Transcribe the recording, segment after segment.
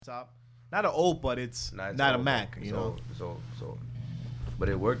Top, not an old, but it's not a Mac. You know. So, but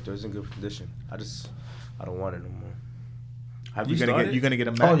it worked. It was in good condition. I don't want it no more. Have you started? You're gonna get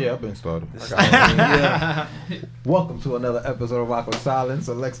a Mac. Oh yeah, I've been started. Yeah. Welcome to another episode of Awkd Silence.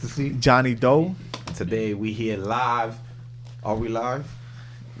 Alextacy Johnny Doe. Today we here live. Are we live?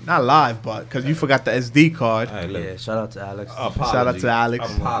 Not live, but because you forgot the SD card. Right, Yeah, shout out to Alex. Shout out to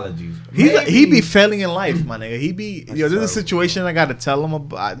Alex. Apologies. He be failing in life, my nigga. He be there's a situation I gotta tell him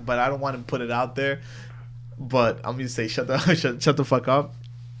about, but I don't want to put it out there. But I'm gonna say shut the fuck up.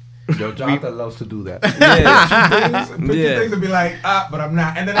 Yo, Jonathan loves to do that. Yeah, things to be like, but I'm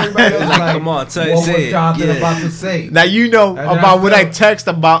not. And then everybody else is like, come on, what was Jonathan about to say? Now you know and about what I text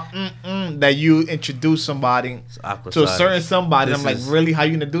about that you introduce somebody to a certain somebody. I'm like, really? How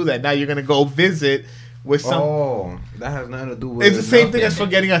you gonna do that? Now you're gonna go visit with some. Oh, that has nothing to do with. It's the same thing as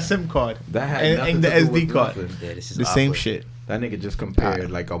forgetting a SIM card. That has nothing and the to do SD with card. nothing. Yeah, this is The same shit. That nigga just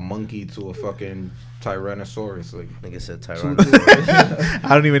compared like a monkey to a fucking Tyrannosaurus. Like, Nigga said Tyrannosaurus. I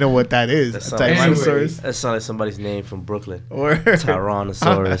don't even know what that is. Tyrannosaurus. That sounds like somebody's name from Brooklyn. Or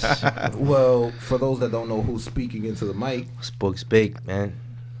Tyrannosaurus. Well, for those that don't know who's speaking into the mic, It's Boogz Baked, man.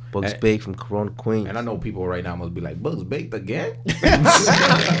 Boogz Baked from Corona, Queens. and I know people right now must be like, Boogz Baked again?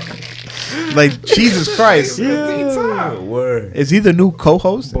 Like Jesus Christ. Yeah. Word. Is he the new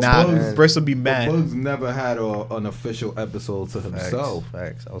co-host? But Nah, Bugs- Briss will be mad. Bugs never had an official episode to himself.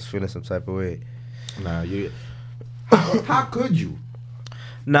 Facts. I was feeling some type of way. Nah, how could you?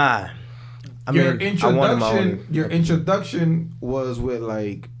 Nah. I mean, I wanted my own. Your introduction was with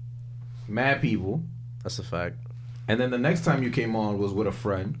like mad people, That's a fact. and then the next time you came on was with a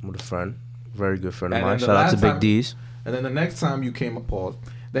friend, With a friend. Very good friend of And mine. then the Shout out to last Big time- D's. and then the next time you came pause,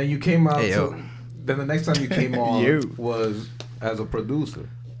 then you came out. Hey, yo. Then the next time you came on You. was as a producer.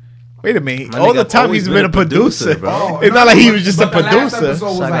 Wait a minute. My All nigga, the time always he's been a producer. bro. Oh, It's no, not like he but- was just a but the last producer. episode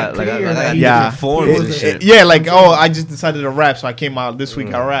was So I like got- like I- clear like I that got he Yeah. was- forms he and was- shit. Yeah, like, I just decided to rap, so I came out this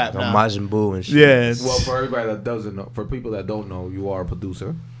week. I rap No, now. Majin Buu and shit. Yeah. Well, for everybody that doesn't know, for people that don't know, you are a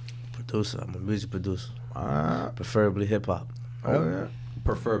producer. Producer. I'm a music producer. Oh Preferably hip hop. yeah.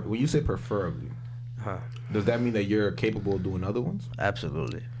 Preferably. When you say preferably, Huh. does that mean that you're capable of doing other ones?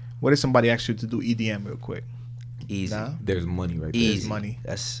 Absolutely. What if somebody asked you to do EDM real quick? Easy. Nah. There's money right there. Easy. money.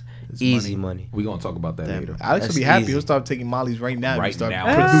 That's It's easy money. We're gonna talk about that Damn. later. Alex will That's be happy. easy. He'll start taking Molly's right now. Right and start now.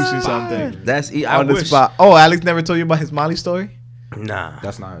 producing something That's I on the wish. spot. Oh, Alex never told you about his Molly story? Nah.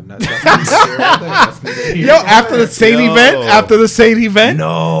 That's not neither here Yo, nor after there. the Saint Yo. event?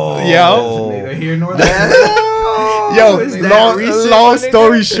 No. Yo. Neither here nor there. Yo, Is that recent, my long nigga?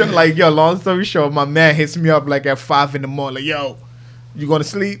 story short, long story short, my man hits me up like at 5 in the morning, like, yo, you gonna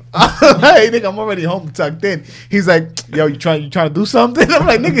sleep? Hey, nigga, I'm already home tucked in. He's like, yo, you trying to do something? I'm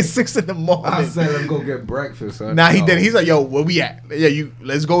like, nigga, it's 6 in the I morning. said let's go get breakfast. Son. Nah, he No. did. He's like, yo, where we at? Yeah,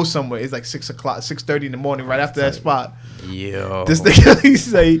 let's go somewhere. It's like 6:30 in the morning, right after that spot. Yo. This nigga, he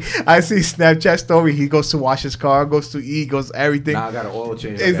say, I see Snapchat story. He goes to wash his car, goes to eat, goes everything. Nah, I got an oil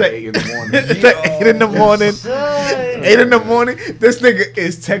change. It's It's like- 8 in the morning. It's like 8 in the morning. 8 in the morning. This nigga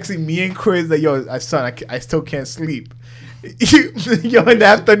is texting me and Chris that, yo, son, I still can't sleep. Yo, in the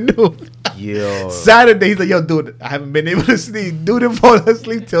afternoon. Yo. Saturday, he's like, yo, dude, I haven't been able to sleep. Dude didn't fall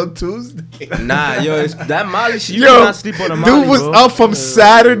asleep till Tuesday. Nah, yo, it's, that Molly shit, you Yo, cannot sleep on a Molly, dude was bro. up from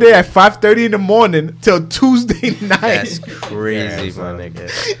Saturday at 5:30 in the morning till Tuesday night. That's crazy, Yeah, my son.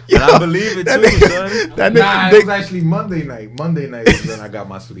 nigga. Yo, And I believe it that too, nigga- son. That Nah, nigga, it was actually Monday night. Monday night is when I got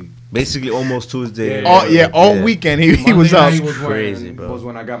my sleep. Basically, almost Tuesday. all weekend he Monday was up. night was Crazy, when, bro. was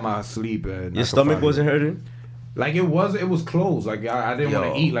when I got my sleep. And I Your could stomach finally- wasn't hurting? Like it was closed. Like I didn't want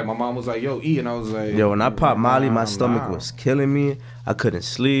Yo. to eat. Like my mom was like, "Yo, eat," and I was like, Yo, when I popped Molly, my nah, stomach nah. was killing me. I couldn't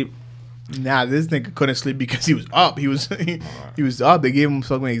sleep. Nah, this nigga couldn't sleep because he was up. He was up. They gave him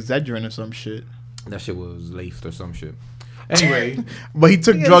something Excedrin or some shit. That shit was laced or some shit. Anyway, But he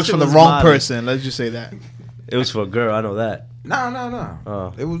took Yeah, drugs shit from the was wrong mild. person. Let's just say that. It was for a girl, I know that. nah.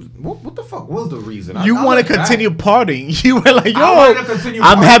 Oh. It was what the fuck was the reason? You I want went to back. continue partying. You were like, I wanted to yo, continue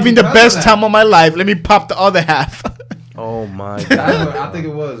I'm partying having the because best of that. time of my life. Let me pop the other half. Oh my That's god. what I think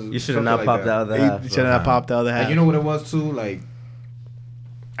it was. You should have something not like popped that. the other half. You should have popped the other half. And you know what it was too? Like,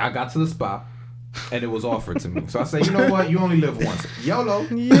 I got to the spot, and it was offered to me. So I said, you know what? You only live once. YOLO.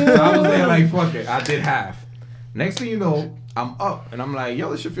 Yeah. So I was there like, fuck it. I did half. Next thing you know, I'm up, and I'm like,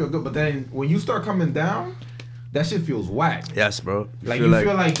 yo, this should feel good. But then when you start coming down, that shit feels whack. Yes, bro. Like you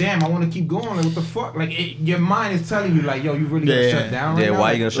feel like, damn, I want to keep going. Like, what the fuck? Like your mind is telling you, like, yo, you really Yeah. gonna shut down right Yeah, now?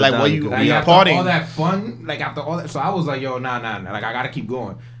 why you gonna shut Like, down? why you- could why be you up. after partying. all that fun, like after all that, so I was like, yo, nah, like I gotta keep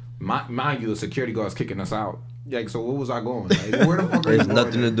going. Mind you, the security guard's kicking us out. Like, so what was I going? Like, where the fuck? are you There's going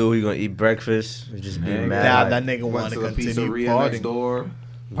nothing to at? do. He gonna eat breakfast. Just be Man, mad. Nah, like, that nigga Went want to to the continue pizzeria next partying. door.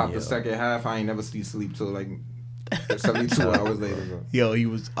 Pop the second half. I ain't never sleep till like 72 hours later. Bro. Yo, he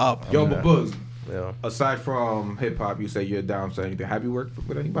was up. Yo, but Boogz, Yeah. aside from hip hop, you say you're down to anything. Have you worked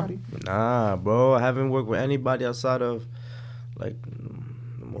with anybody? Nah, bro. I haven't worked with anybody outside of like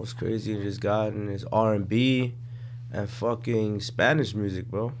the most crazy I just gotten is R&B and fucking Spanish music,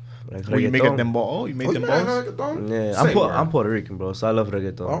 bro. Like Oh, you make reggaeton. them ball? Oh, you made them balls? Yeah, I'm Puerto Rican, bro, so I love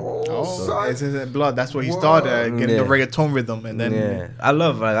reggaeton. Oh, son. It's in his blood. That's where he started getting the reggaeton rhythm, and then yeah, I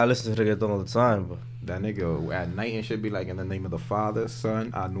listen to reggaeton all the time, but That nigga at night and shit be like, in the name of the Father,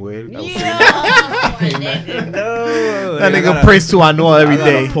 Son, Anuel. that nigga prays to Anuel every I got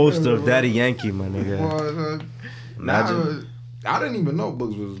day. a poster of Daddy Yankee, my nigga. Imagine. I didn't even know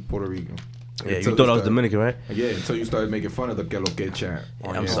Boogz was Puerto Rican. Yeah, you thought I was Dominican, right? Yeah, until you started making fun of the Que Lo Que chant.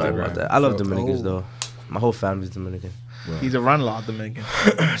 Yeah, I'm sorry about that. I love Dominicans, though. My whole family's Dominican. Well, He's a run law Dominican.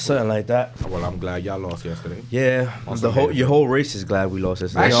 Something like that. well, I'm glad y'all lost yesterday. Yeah, your whole race is glad we lost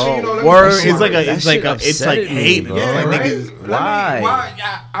this. Actually, you know, let me Word, say it's like something. it's like hate, bro. Yeah, Like, right? niggas, Why?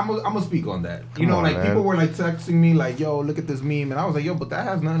 Yeah, I'm gonna speak on that. You Come know, on, like man. people were like texting me like, "Yo, look at this meme," and I was like, "Yo, but that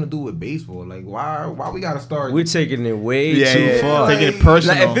has nothing to do with baseball. Like, why we gotta start?" We're taking it way Yeah, too yeah, far. taking it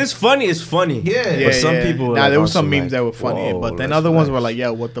personal. Like, if it's funny, it's funny. Yeah. But some people were Nah, like, there on was some some, memes like, that were funny, whoa, but then let's other ones relax. were like,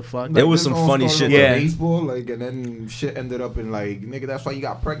 "Yo, what the fuck?" There was This some all funny started shit, with though. baseball, like, and then shit ended up in like, nigga, that's why you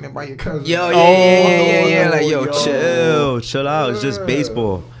got pregnant by your cousin. Yo, Like, yeah. Like, yo, yo. chill out. It's just Yeah.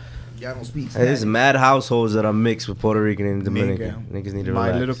 baseball. Y'all don't speak. And there's Spanish. mad households that are mixed with Puerto Rican and Dominican. Nigga, Niggas need to my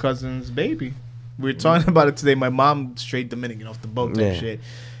relax. little cousin's baby. We were talking about it today. My mom straight Dominican off the boat type Yeah. shit.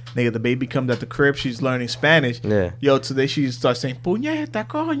 Nigga, the baby comes at the crib. She's learning Spanish. Yeah. Yo, today she starts saying puñeta,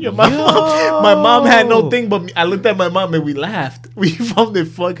 coño. My mom had no thing, but I looked at my mom and we laughed. We found it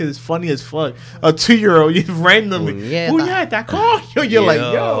fun because it's funny as fuck. A 2-year-old, you randomly puñeta, coño. You're like,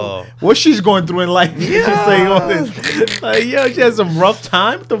 yo, what she's going through in life? She's saying all this. Like, yo, she had some rough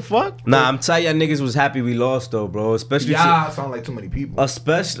time. What the fuck? Nah, I'm telling y'all niggas was happy we lost though, bro. Especially Yeah, sound like too many people. I'm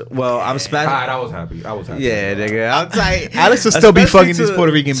Spanish. Alright, I was happy. Yeah, nigga. I'm tight. Alex will still be Especially fucking these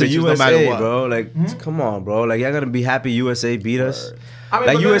Puerto Rican to bitches USA, no matter what. bro. Like, come on, bro. Like, y'all gonna be happy USA beat us? I mean,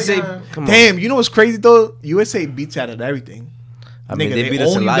 Like, but then USA, again- come on. Damn, you know what's crazy though? USA beats out at everything. I mean, Nigga, they beat us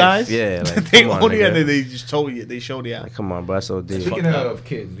own in you life. guys. Yeah, like, They come on, own you and nigga. they just told you. They showed you. Like, come on, bro. That's so deep. Speaking of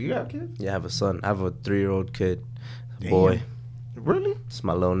kids, do you have kids? Yeah, I have a son. I have a 3-year-old kid. Damn. Boy. Really? It's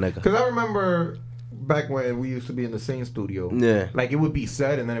my little nigga. Because I remember back when we used to be in the same studio. Yeah. Like, it would be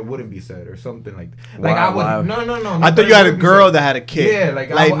said and then it wouldn't be said or something like that. Why- Like, I would. why? No. I thought you had a girl that had a kid. Yeah, like,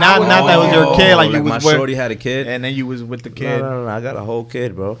 not I would- that was your kid. Like, you my was with, shorty had a kid. and then you was with the kid. No. I got a whole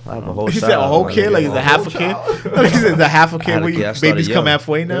kid, bro. I have a whole He child. said a whole my kid. nigga. Like, is it half a kid? Like, is it a half a I kid? had a Where kid. I you started babies come young.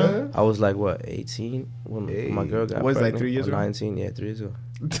 halfway now? Yeah. I was like, what, 18 when my girl got Was it, like, pregnant? 3 years Or ago? 19, yeah, 3 years ago.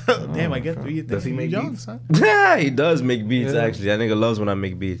 Damn, I guess 3 years. Does he make young, beats? son? Yeah, he does make beats, Yeah. actually. That nigga loves when I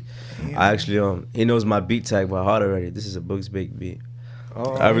make beats. Damn. I actually, he knows my beat tag by heart already. This is a Boogz Baked beat.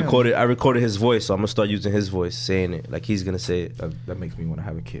 Oh, I yeah. recorded his voice, so I'm gonna start using his voice, saying it like he's gonna say it. That makes me want to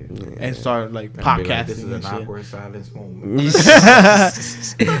have a kid. And start like And be like, podcasting. this is and an shit. awkward silence moment.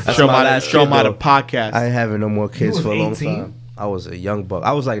 That's Show my him last show him kid, how to though. podcast. I ain't having no more kids was for a long 18? time. I was a young buck.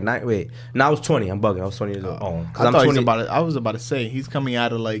 I was like I was 20. I'm bugging. I was 20 years old. Oh. Cause I I'm thought 20. I was about to say he's coming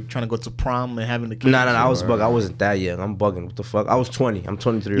out of like trying to go to prom and having the kid. No, I was bugging. I wasn't that young. I'm bugging. What the fuck? I was 20. I'm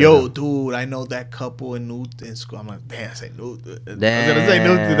 23. Yo, right now. dude, I know that couple in Newt in school. I'm like, damn, I say Newt. I was gonna Damn. say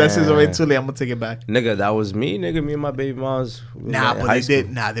Newt. That's his already too late. I'm gonna take it back. Nigga, that was me. Nigga, me and my baby moms. we was Nah, in but high they school.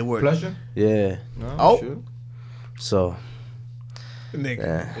 did. Nah, they were. Flusher? Yeah. No, Oh. shit. So. Nigga.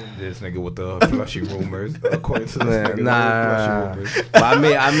 Yeah. This nigga with the flushy rumors, according to this nigga. Nah. Flushy rumors. But I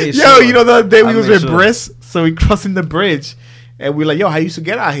made Yo, sure. you know the other day we I was made with sure. Briss, so we crossing the bridge. And we like, yo, how you used to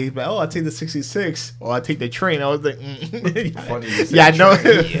get out here? He's like, oh, I take the 66 or I take the train. I was like, Funny you say yeah, I know.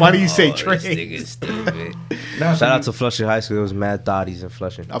 train. Funny you say Oh, train. this nigga stupid. Now, Shout out to Flushing High School. There was mad thotties in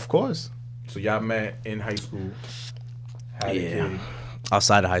Flushing. Of course. So y'all met in high school. Had a Yeah. kid.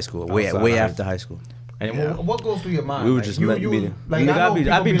 Outside of high school. Way Outside way of high after high school. And Yeah. what goes through your mind? We were Like, just you- meeting. like, Nigga, I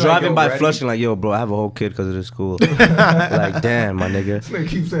know I be people driving like, yo, by ready? Flushing like, yo, bro, I have a whole kid because of this school. Like, damn, my nigga. This nigga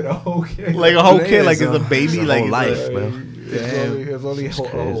keeps saying a whole kid. Like a whole Yeah, kid, like it's it's a baby, it's a like whole life, it's a- bro. It's only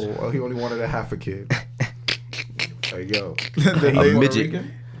crazy. he only wanted a half a kid. Like, yo. The A lady- midget.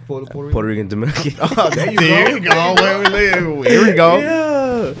 Puerto Rican Dominican. Oh, there you go. Here we go.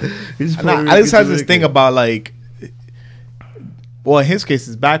 Yeah. He's Puerto Nah, Rican Alex has this Dominican. thing about like, well, in his case,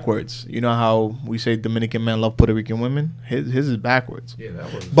 it's backwards. You know how we say Dominican men love Puerto Rican women? His is backwards. Yeah,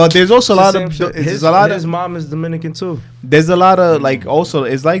 that was. But there's also a lot of His, there's a lot his of mom is Dominican too. there's a lot of like also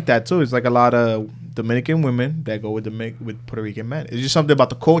it's like that too. It's like a lot of Dominican women that go with Puerto Rican men. It's just something about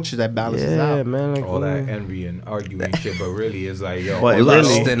the culture that balances out. Yeah, man. Like, all that envy and arguing shit, but really it's like, yo, But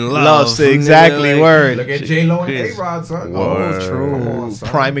lust and love. Exactly, Like, word. look at J-Lo and A-Rod, son. Word. True. Come on, son.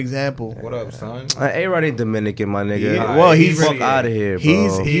 Prime example. What up, son? A-Rod ain't Dominican, my nigga. Yeah, well, he's he's really out of here,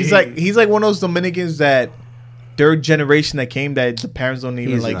 bro. he's like one of those Dominicans that third generation that came that the parents don't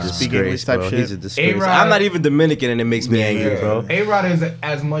even like speak English type shit. He's a disgrace. A-Rod, I'm not even Dominican, and it makes me angry, bro. A-Rod is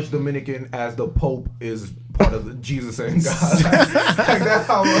as much Dominican as the Pope is part of the Jesus and God. Like, that's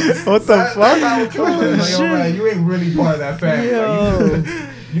how. What the fuck? That's how it goes. Like, right, you ain't really part of that family. Like,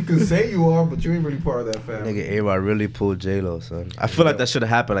 you can say you are, but you ain't really part of that family. Nigga, A-Rod really pulled J-Lo, son. I feel like that should have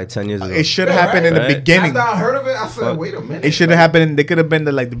happened like 10 years ago. It should have happened in the beginning. After I heard of it, I said, wait a minute. It should have happened. They could have been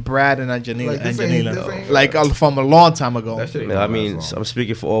the Brad and Angelina, Like, this ain't like from a long time ago. That shit ain't I gonna mean, last long. I'm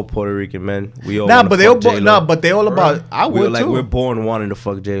speaking for all Puerto Rican men. We all But they all about. I we're would like too. we're born wanting to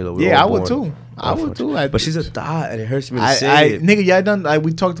fuck J-Lo. Yeah, I would too. I would too. But she's a thot, and it hurts me to say it. Nigga, y'all done.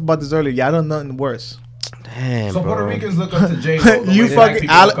 We talked about this earlier. Y'all done nothing worse. Damn, So bro. Puerto Ricans look up to J-Lo. You fucking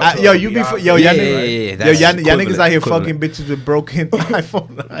y'all niggas out here Equivalent. fucking bitches with broken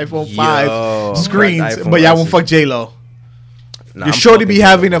iPhone Yo, 5 screens, iPhone but y'all won't 5. fuck J-Lo. Nah, You're I'm sure to fucking be J-Lo.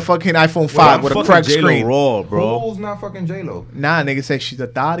 having a fucking iPhone 5 with a fucking cracked J-Lo screen. raw, bro. Who's not fucking J-Lo? Nah, nigga say she's a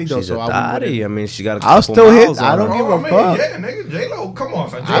thotty though, She's so a I wouldn't. thotty. I mean, she got a couple I'll still hit. miles I on don't her. give a I mean, fuck. yeah, nigga, J-Lo, come on,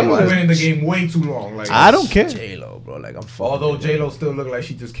 son. I J-Lo would- been in the game way too long. Like, I don't care. J-Lo, bro. Like, I'm fucking. Although J-Lo still look like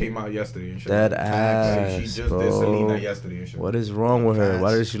she just came out yesterday and shit. That Like, she ass, just bro. did Selena yesterday and shit. What is wrong with her?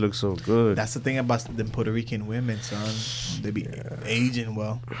 Why does she look so good? That's the thing about the Puerto Rican women, son. They be aging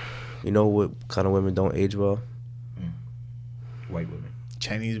well. You know what kind of women don't age well? White women.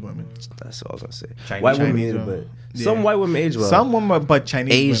 Chinese women. That's all I was gonna say. Chinese White women Chinese age, women. but Yeah. some white women age well. Some women, but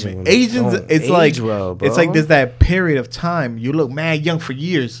Chinese Asian women. women Asians, don't it's age like well, bro. it's like there's that period of time you look mad young for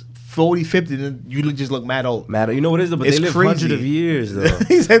years, 40, 50, then you just look mad old. Matter, you know what it is, though? But It's they live crazy. hundreds of years, though.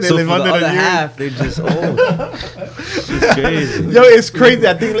 He said they so live for the hundred other of years. half, they just old. It's crazy. Yo, it's crazy.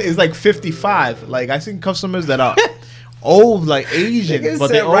 I think it's like 55. Like I seen customers that are old, like Asian, Nigga but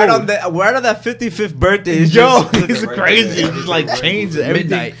said they right old. on that 55th birthday. It's Yo, just it's crazy. It's just like changes everything.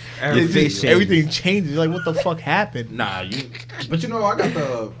 midnight. Your face changes. Everything changes. Like what the fuck happened? Nah, but you know, I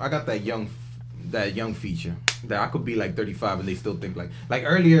got that young feature that I could be like 35 and they still think like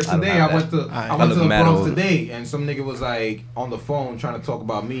earlier today I went to the Bronx today and some nigga was like on the phone trying to talk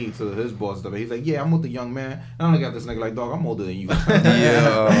about me to his boss stuff. He's like, yeah, I'm with the young man. And I look at this nigga like, dog, I'm older than you.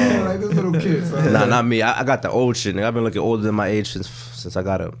 Yeah. Like this little kid. Son. Nah, not me. I got the old shit, nigga. I've been looking older than my age since I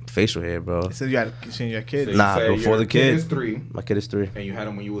got a facial hair, bro. So you had your kid. So you Nah, said before your the kid. is 3 My kid is 3. and you had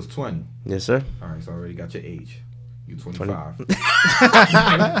him when you was 20. Yes, sir. All right, so I already got your age. You 25.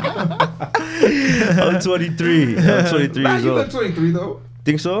 I'm 23. I'm 23 Nah, years you old. look 23 though.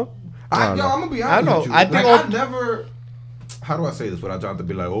 Think so? I'm gonna be honest know. with you. I think I never. How do I say this without trying to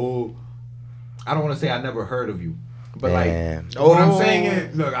be like, oh, I don't want to say I never heard of you, but Damn. like, what I'm saying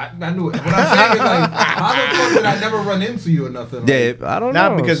is, look, I knew it. What I'm saying is like, how the fuck did I never run into you or nothing? Yeah, Like, I don't know.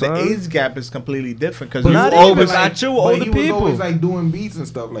 Not because son. the age gap is completely different. Because But you not always even, like, chill with but older he was people. always like doing beats and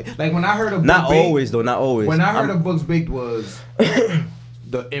stuff. Like when I heard of Not Boogz Baked, always, though. Not always. When I heard of Boogz Baked was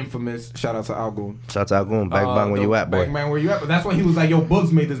the infamous shout out to Algoon. Shout out, going bang bang where you at, boy. Bang bang where you at? But that's when he was like, yo, Boogz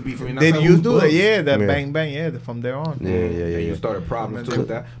made this beat for me. And I Did said, you "Who's do it? Boogz?" Yeah, that Yeah. bang bang. Yeah, from there on. Yeah. And you started problems too with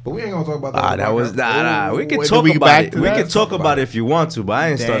that. But we ain't gonna talk about that. Ah, that was nah. We can Wait, talk do we about back it. to We that? can talk about it if you want to, but I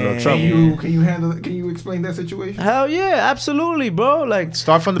ain't starting no Damn. trouble. Can you handle it? Can you explain that situation? Hell yeah, absolutely, bro. Like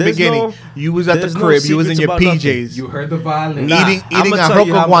Start from the there's beginning. no- You was at the there's no crib. You was in secrets your about nothing. PJs. You heard the violin. Nah. eating I'ma a tell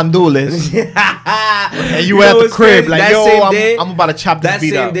you hook of how- guandules. And you were know at the what's crib crazy? like, That yo, same day- I'm about to chop this That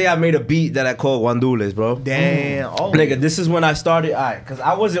beat same up. day, I made a beat that I called Wandules, bro. Damn. Oh. Nigga, this is when I started, because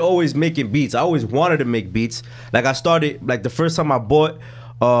I wasn't always making beats. I always wanted to make beats. Like, I started, like, the first time I bought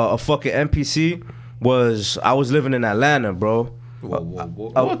a fucking MPC was, I was living in Atlanta, bro. Whoa.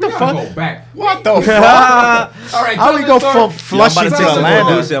 What We the gotta fuck? Go back. What the fuck? All right. How we go from I'm about Flushing to to take some more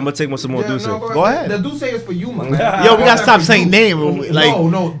Atlanta? Duce. I'm going to take some more Duce. Go ahead. The Duce is for you, my man. Yo, we gotta stop saying name. Like,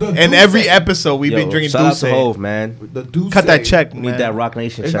 no. The in Duce. every episode, we've been drinking shout out Douce. to Hove, man. The Duce. Cut that check, Need man. that Rock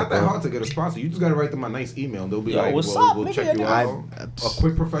Nation It's check, not that bro. hard to get a sponsor. You just gotta write them a nice email. They'll be Yo, like, what's we'll up, nigga? check you out. A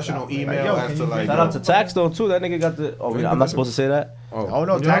quick professional email yo, as can to you- like. Shout out to Taxstone, too. That nigga got the... Oh, I'm not supposed to say that? Oh,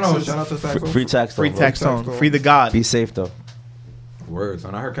 no, taxes. Shout out to Taxstone. Free Taxstone. Free bro. tax on. Free the God. Be safe, though. Words.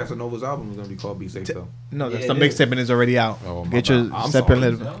 And I heard Casanova's album was gonna be called Be Safe though. No, that's Yeah, the it is. mixtape and it's already out. Oh, my Get your bad. I'm step sorry. in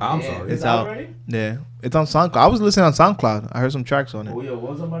little. I'm sorry. It's out. Yeah, it's on SoundCloud. I was listening on SoundCloud. I heard some tracks on it. Yo,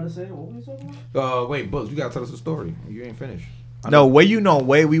 what was I about to say? What were you talking about? Wait, Bugs, you gotta tell us a story. You ain't finished. No,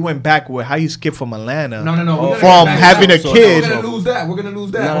 way we went back with how you skip from Atlanta. No. From having a kid. We're gonna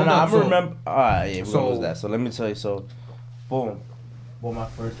lose that. No. I remember. Alright, yeah, we're gonna lose that. So let me tell you. So, boom, bought my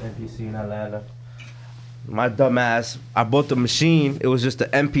first MPC in Atlanta. My dumb ass, I bought the machine. It was just the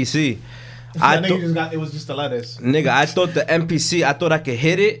MPC. It was just the letters. Nigga, I thought the MPC. I thought I could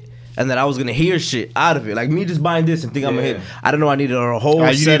hit it. And that I was gonna hear shit out of it, like me just buying this and think I'm gonna hit. I don't know. I needed a whole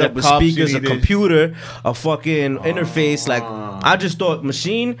setup with speakers, a computer, a fucking interface. Like I just thought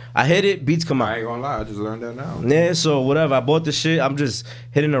machine. I hit it, beats come out. I ain't gonna lie, I just learned that now. Yeah, so whatever. I bought the shit. I'm just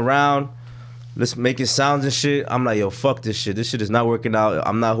hitting around, just making sounds and shit. I'm like, yo, fuck this shit. This shit is not working out.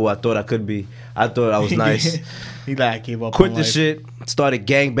 I'm not who I thought I could be. I thought I was nice. He like I gave up. Quit the shit. Started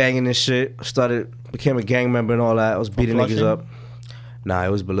gang banging and shit. Became a gang member and all that. I was beating niggas up. Nah, it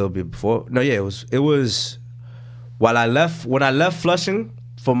was a little bit before. No, yeah, it was when I left Flushing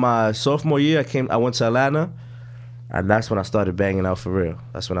for my sophomore year, I went to Atlanta, and that's when I started banging out for real.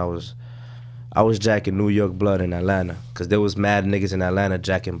 That's when I was jacking New York blood in Atlanta, cause there was mad niggas in Atlanta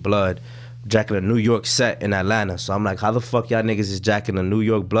jacking a New York set in Atlanta. So I'm like, how the fuck y'all niggas is jacking a New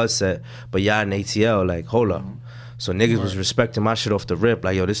York blood set, but y'all in ATL? Like, hold up. So niggas was respecting my shit off the rip.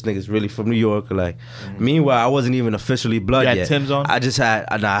 Like, yo, this nigga's really from New York. Like, meanwhile, I wasn't even officially blood yet. Tim's on? I just had,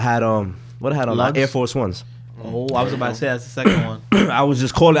 I had what I had on? Lugs? Air Force Ones. Oh, I was about to say that's the second one. I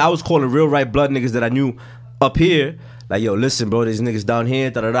was calling real right blood niggas that I knew up here. Like, yo, listen, bro, these niggas down here,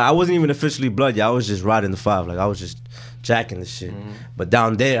 da-da-da. I wasn't even officially blood yet. I was just riding the 5. Like, I was just jacking the shit. But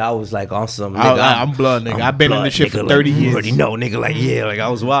down there, I was like on some nigga. I'm blood, nigga. I've been in this shit for 30 years. You already know, nigga. Like, yeah, like I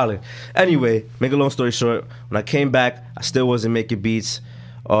was wilding. Anyway, make a long story short, when I came back, I still wasn't making beats.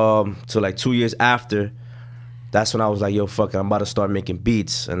 Till like 2 years after, that's when I was like, yo, fuck it, I'm about to start making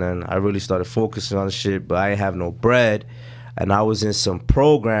beats. And then I really started focusing on the shit, but I ain't have no bread. And I was in some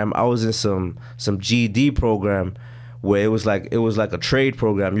program. I was in some GD program where it was like a trade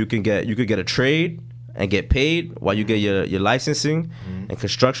program. You could get a trade and get paid while you get your licensing and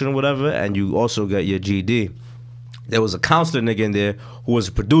construction or whatever, and you also get your GD. There was a counselor nigga in there who was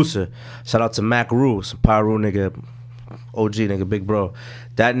a producer. Shout out to Mac Rue, some Pyro nigga, OG nigga, big bro.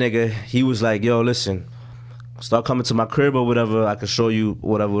 That nigga, he was like, yo, listen, start coming to my crib or whatever, I can show you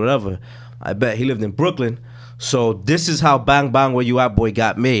whatever. I bet. He lived in Brooklyn. So this is how Bang Bang Where You At Boy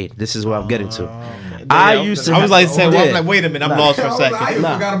got made. This is what I'm getting to. I was like, wait a minute, I'm lost for a second. I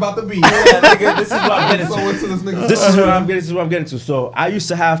forgot about the beat. Nigga, this is what I'm getting to. This is what I'm getting to. So I used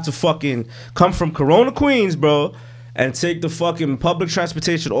to have to fucking come from Corona, Queens, bro, and take the fucking public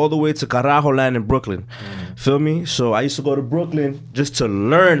transportation all the way to Carajo Land in Brooklyn. Feel me? So I used to go to Brooklyn just to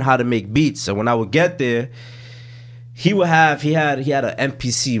learn how to make beats. And when I would get there, he had an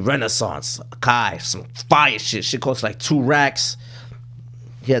MPC Renaissance, Kai, some fire shit. Shit cost like 2 racks.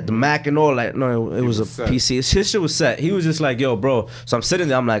 He had the Mac and all that. No, it was a set. PC. His shit was set. He was just like, yo, bro. So I'm sitting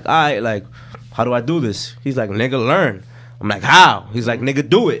there. I'm like, all right, like, how do I do this? He's like, nigga, learn. I'm like, how? He's like, nigga,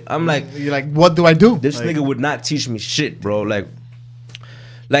 do it. I'm like, you're like, what do I do? This nigga would not teach me shit, bro. Like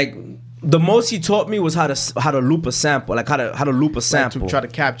the most he taught me was how to loop a sample, like how to loop a sample, to try to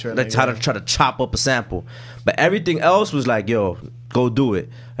capture, like how to try to chop up a sample. But everything else was like, yo, go do it.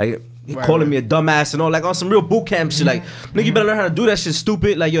 Like he calling me a dumbass and all, like on some real boot camp shit. Like, nigga, you better learn how to do that shit,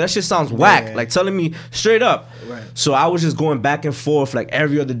 stupid. Like, yo, that shit sounds whack. Like telling me straight up. Right. So I was just going back and forth like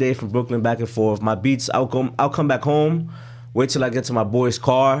every other day from Brooklyn back and forth. My beats, I'll come back home. Wait till I get to my boy's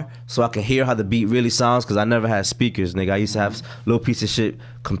car so I can hear how the beat really sounds, because I never had speakers, nigga. I used to have little piece of shit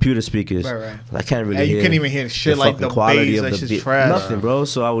computer speakers. Right. I can't really hear. You can't even hear shit like the quality of the beat. Trash. Nothing, bro.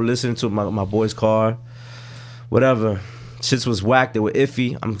 So I would listen to my boy's car, whatever. Shits was whack. They were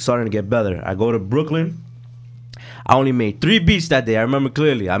iffy. I'm starting to get better. I go to Brooklyn. I only made 3 beats that day. I remember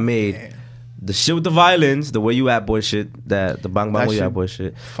clearly. I made the shit with the violins, the Where You At Boy shit, the Bang Bang Where You At Boy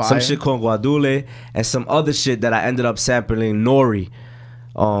shit. Fire. Some shit called Guadule, and some other shit that I ended up sampling Nori.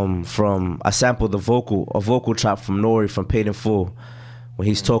 I sampled a vocal chop from Nori from Paid in Full. When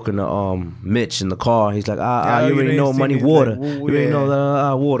he's talking to Mitch in the car, he's like, you already know money, water. Like, you already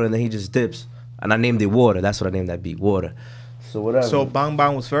know water, and then he just dips. And I named it Water. That's what I named that beat, Water. So whatever. So Bang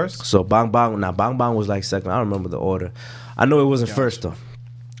Bang was first? So Bang Bang was like second. I don't remember the order. I know it wasn't first though.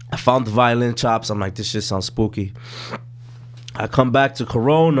 I found the violin chops. I'm like, this shit sounds spooky. I come back to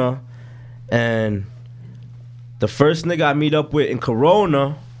Corona, and the first nigga I meet up with in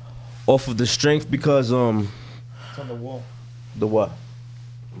Corona, off of the strength, because it's on the wall. The what?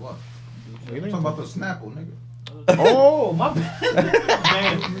 What? You talking about the Snapple, nigga? Oh, my bad.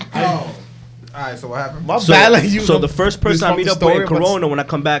 Man. Oh. right, so what happened? My bad, like, you So know, the first person this I meet up story, with in Corona when I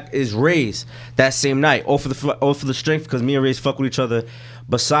come back is Ray's that same night. All for the strength, because me and Ray's fuck with each other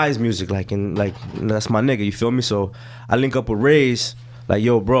besides music. Like, that's my nigga, you feel me? So I link up with Ray's, like,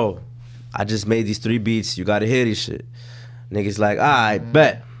 yo, bro, I just made these 3 beats. You gotta hear this shit. Niggas like, alright,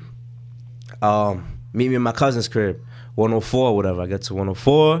 bet. Meet me in my cousin's crib, 104 or whatever. I get to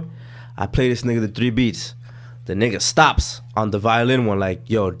 104. I play this nigga the 3 beats. The nigga stops on the violin one, like,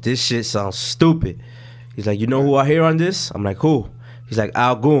 yo, this shit sounds stupid. He's like, you know who I hear on this? I'm like, who? He's like,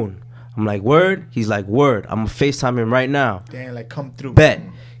 Algoon. I'm like, word? He's like, word. I'm gonna FaceTime him right now. Damn, like, come through. Bet.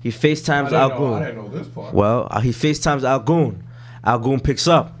 He FaceTimes Algoon. I didn't know this part. Well, he FaceTimes Algoon. Algoon picks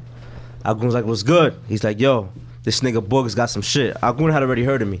up. Algoon's like, what's good? He's like, yo, this nigga Boogz got some shit. Algoon had already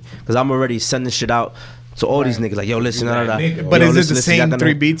heard of me, because I'm already sending shit out to all these niggas. Like, yo, listen, But is it the same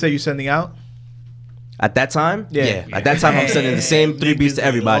 3 beats that you sending out? At that time? Yeah. At that time, I'm sending the same 3 beats to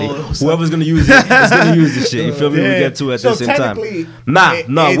everybody. Whoever's gonna use it is gonna use this shit. You feel me? We get to it at the same time. Wait.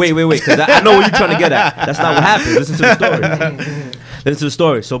 Because I know what you're trying to get at. That's not what happens. Listen to the story. Listen to the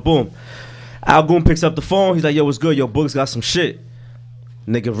story. So, boom. Algoon picks up the phone. He's like, yo, what's good? Yo, Boogz got some shit.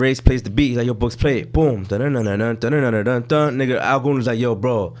 Nigga Race plays the beat. He's like, yo, Boogz, play it. Boom. Nigga Algoon is like, yo,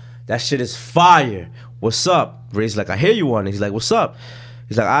 bro, that shit is fire. What's up? Ray's like, I hear you on it. He's like, what's up?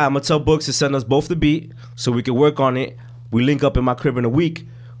 He's like, I'm going to tell Boogz to send us both the beat so we can work on it. We link up in my crib in a week.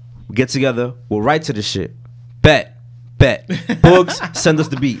 We get together. We'll write to the shit. Bet. Boogz, send us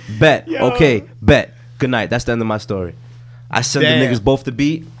the beat. Bet. Yo. Okay, bet. Good night. That's the end of my story. I send the niggas both the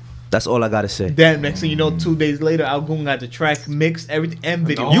beat. That's all I got to say. Damn, next thing you know, 2 days later, Algoon got the track mixed, everything, and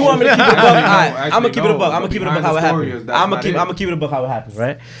video. You want me to keep it a buck? I'm gonna keep it a buck. I'm no, gonna keep it a buck how it happened. I'm gonna keep it a buck how it happened,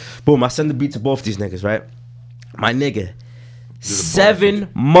 right? Boom, I send the beat to both these niggas, right? My nigga, 7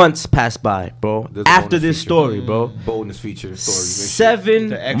 months passed by, bro. After this story, bro. Boldness feature story.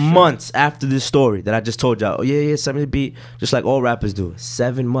 7 months after this story that I just told y'all. Oh yeah, send me the beat, just like all rappers do.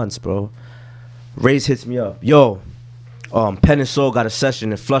 7 months, bro. Ray's hits me up. Yo, Pen and Soul got a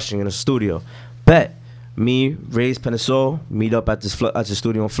session in Flushing in the studio. Bet. Me, Ray's, Pen and Soul meet up at the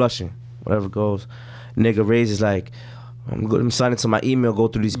studio in Flushing. Whatever goes. Nigga Ray's is like, I'm signing to my email, go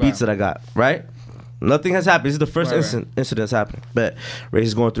through these beats that I got, right? Nothing has happened. This is the first incident that's happening. Bet. Ray's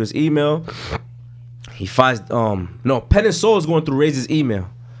is going through his email. He finds, Pen and Soul is going through Ray's email.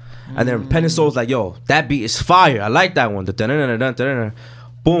 And then Pen and Soul's like, yo, that beat is fire. I like that one.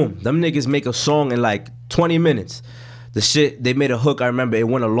 Boom. Them niggas make a song in like 20 minutes. The shit, they made a hook, I remember, it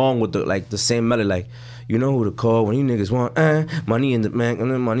went along with the same melody, like, you know who to call when you niggas want, money in the bank, and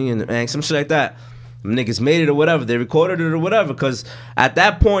then money in the bank, some shit like that. Niggas made it or whatever, they recorded it or whatever, because at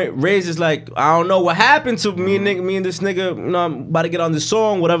that point, Ray's is like, I don't know what happened to me and this nigga, you know, I'm about to get on this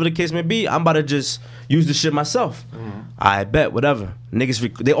song, whatever the case may be, I'm about to just use the shit myself. I bet, whatever.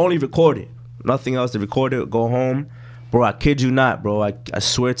 Niggas, they only record it, nothing else, they record it, go home. Bro, I kid you not, bro, I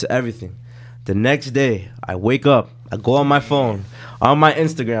swear to everything. The next day, I wake up, I go on my phone, on my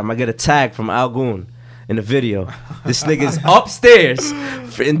Instagram, I get a tag from Algoon in the video. This nigga's upstairs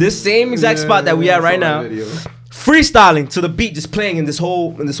in this same exact spot that we at right now, freestyling to the beat, just playing in this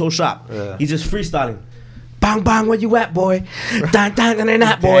whole shop. Yeah. He's just freestyling. Bang bang, where you at, boy? Dang dang, and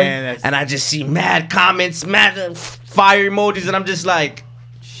that boy. And I just see mad comments, mad fire emojis, and I'm just like,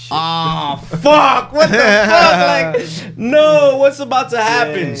 oh, fuck, what the fuck? Like, no, what's about to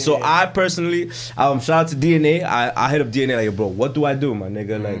happen? Yeah. So I personally, shout out to DNA. I hit up DNA like, bro, what do I do, my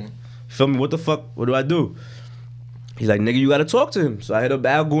nigga? Like, feel me? What the fuck? What do I do? He's like, nigga, you gotta talk to him. So I hit up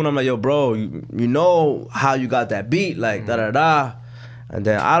Algoon. I'm like, yo, bro, you know how you got that beat? Like, da-da-da. And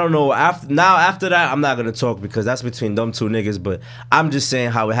then I don't know, after that, I'm not gonna talk because that's between them two niggas, but I'm just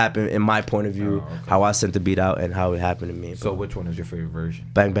saying how it happened in my point of view, how I sent the beat out and how it happened to me. So which one is your favorite version?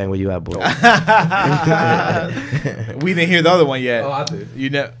 Bang Bang, where you at, boy? We didn't hear the other one yet. Oh, I did. You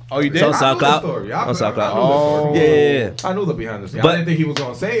know? Oh, you did? On SoundCloud? On SoundCloud. Oh, yeah. I knew the behind the scenes. But I didn't think he was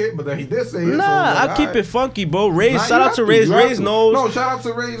gonna say it, but then he did say it. Nah, so I keep it funky, bro. Ray's, shout out to Ray's. Ray's knows. No, shout out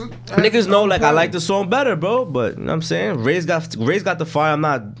to Ray's. Niggas know, like, I like the song better, bro. But, you know what I'm saying? Ray's got the fire. I'm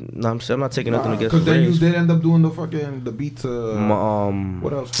not taking nothing against Ray's. Because then you did end up doing the beat to,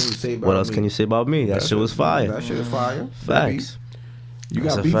 what else can you say about me? What else can you say about me? That shit was fire. That shit is fire. Facts. You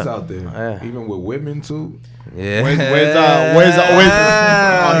got beats out there, even with women too. Yeah. Where's oh,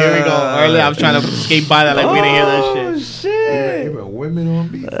 here we go. Earlier I was trying to skate by that, like we didn't hear that shit. Yeah, even women on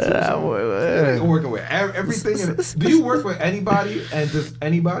beats. Working with everything. Do you work with anybody and just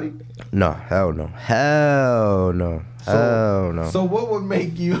anybody? No, hell no. Hell no. So what would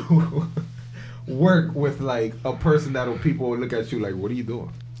make you work with like a person that people will look at you like, what are you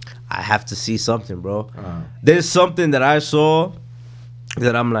doing? I have to see something, bro. There's something that I saw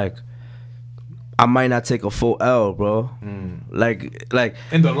that I'm like, I might not take a full L, bro. Like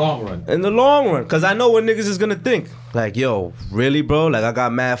in the long run. In the long run, cause I know what niggas is gonna think. Like, yo, really, bro? Like, I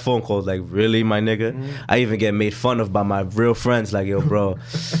got mad phone calls. Like, really, my nigga? I even get made fun of by my real friends. Like, yo, bro,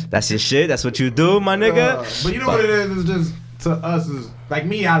 that's your shit. That's what you do, my nigga. But you know what it is? It's just to us is like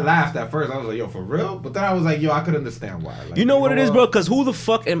me. I laughed at first. I was like, yo, for real? But then I was like, yo, I could understand why. Like, you know what it is, bro? Cause who the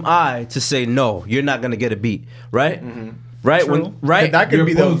fuck am I to say no? You're not gonna get a beat, right? Right? True. When, right? That could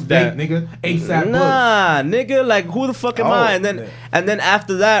be those that. nigga. ASAP. Nah, nigga. Like, who the fuck am I? And then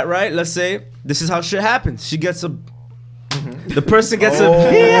after that, right? Let's say this is how shit happens. She gets a. The person gets a.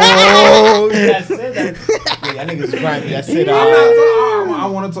 Oh, I said that. Yeah, that nigga's grimy. I said I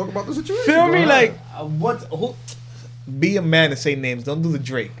want to talk about the situation. Feel me? Like, what? Who? Be a man and say names. Don't do the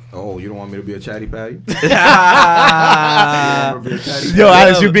Drake. Oh, you don't want me to be a chatty patty? Yo,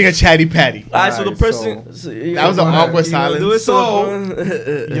 Alex, you're being a chatty patty. Alright, so the person that was an awkward silence.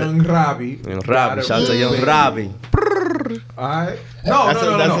 Young Robbie. Shout out to Young Robbie. Alright.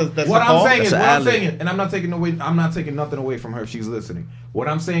 No. That's what I'm a saying, and I'm not taking nothing away from her if she's listening. What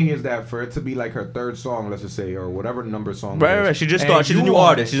I'm saying is that for it to be like her third song, let's just say, or whatever number song. Right. She just started. She's a new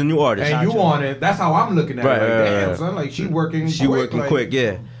artist. And you on it. That's how I'm looking at it. Like, damn, son. Like, she working quick,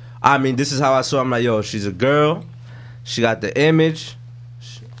 yeah. I mean, this is how I saw. I'm like, yo, she's a girl. She got the image.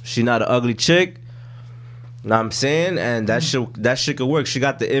 She not an ugly chick. Know what I'm saying? And that shit could work. She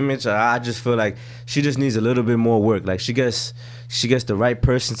got the image. I just feel like she just needs a little bit more work. Like, she gets the right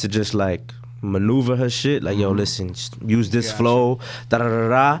person to just like maneuver her shit. Like, yo, listen, just use this flow. Da da da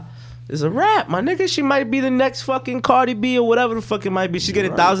da. It's a rap, my nigga. She might be the next fucking Cardi B or whatever the fuck it might be. She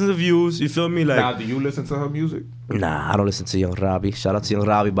getting thousands of views. You feel me? Like, now, do you listen to her music? Nah, I don't listen to Young Robbie. Shout out to Young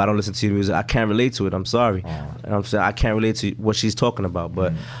Robbie, but I don't listen to your music. I can't relate to it. I'm sorry. You know what I'm saying? I can't relate to what she's talking about,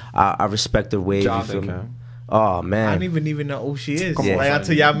 but I respect the wave. You feel me? Oh man, I don't even know who she is. Come on, like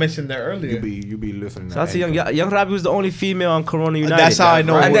until y'all mentioned that earlier. You be listening. Shout out to Young Robbie was the only female on Corona United. That's how I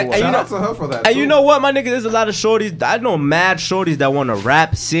know. Shout out to her for that. And you know what, my nigga? There's a lot of shorties. I know mad shorties that want to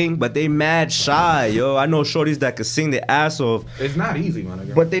rap, sing, but they mad shy, yo. I know shorties that can sing their ass off. It's not easy, my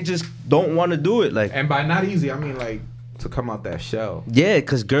nigga. But they just don't want to do it. Like, and by not easy, I mean like to come out that shell. Yeah,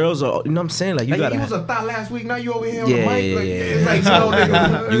 because girls are, you know what I'm saying? Like, you gotta. You was a thought last week, now you over here on the mic. Like, it's like,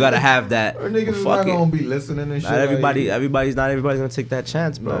 nigga, you gotta have that. Niggas is not gonna be listening and shit. Not everybody's gonna take that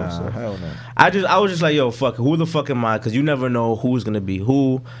chance, bro. Nah, so. hell no. I was just like, yo, fuck, who the fuck am I? Because you never know who's gonna be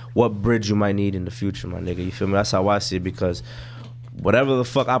who, what bridge you might need in the future, my nigga. You feel me? That's how I see it, because whatever the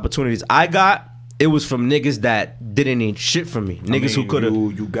fuck opportunities I got, it was from niggas that didn't need shit from me. Niggas who could have.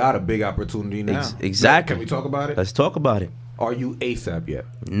 You got a big opportunity now. Exactly. Can we talk about it? Let's talk about it. Are you ASAP yet?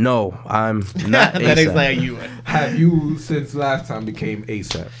 No, I'm not ASAP. That is like you. Have you since last time became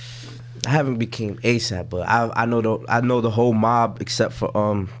ASAP? I haven't became ASAP, but I know the whole mob except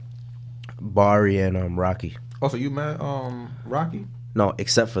for Bari and Rocky. Oh, so you met Rocky? No,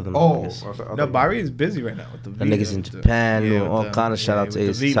 except for them. Oh, no, Bari is busy right now with the niggas in Japan, doing all kind of shout out to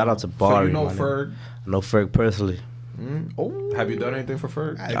Bari. So you know Ferg? I know Ferg personally. Oh, have you done anything for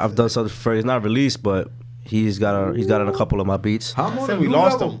Ferg? I've done something for Ferg. It's not released, but he's got on a couple of my beats. How much we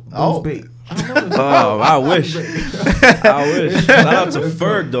lost him? Oh, I wish. Shout out to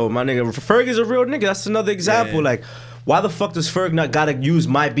Ferg though, my nigga. Ferg is a real nigga. That's another example. Yeah. Like, why the fuck does Ferg not gotta use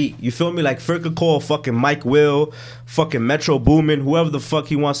my beat? You feel me? Like, Ferg could call fucking Mike Will, fucking Metro Boomin, whoever the fuck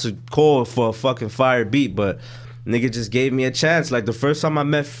he wants to call for a fucking fire beat, but nigga just gave me a chance. Like, the first time I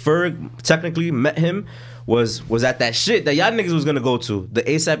met Ferg, technically met him, was at that shit that y'all niggas was gonna go to, the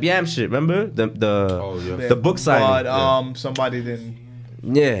ASAP Yam shit. Remember the book signing? But somebody didn't.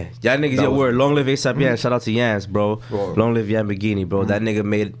 Yeah, y'all niggas, your word. Long live ASAP Yam. Shout out to Yams, bro. Long live Lamborghini, bro. That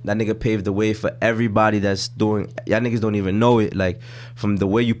nigga paved the way for everybody that's doing. Y'all niggas don't even know it. Like, from the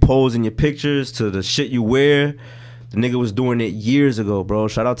way you pose in your pictures to the shit you wear, the nigga was doing it years ago, bro.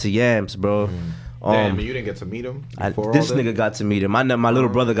 Shout out to Yams, bro. Damn, you didn't get to meet him. This nigga got to meet him. My little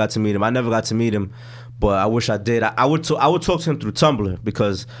brother got to meet him. I never got to meet him, but I wish I did. I would talk to him through Tumblr,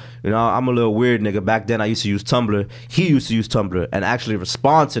 because, you know, I'm a little weird nigga. Back then I used to use Tumblr. He used to use Tumblr and actually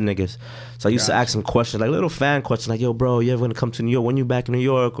respond to niggas. So I used to ask him questions, like little fan questions, like, yo, bro, you ever gonna come to New York? When you back in New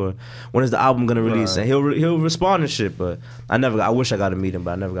York? Or when is the album gonna release? And he'll respond and shit. But I wish I got to meet him,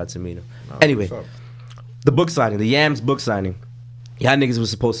 but I never got to meet him. Anyway, the book signing, the Yams book signing. Y'all niggas was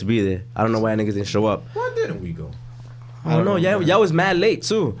supposed to be there. I don't know why y'all niggas didn't show up. Why didn't we go? I don't know. Y'all was mad late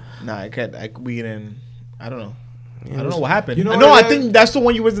too. Nah, we didn't. I don't know. I don't know what happened. You know no, what I it is? think that's the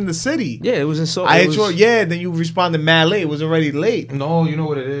one you was in the city. Yeah, it was in so. I it had was- your, yeah. Then you responded mad late. It was already late. No, you know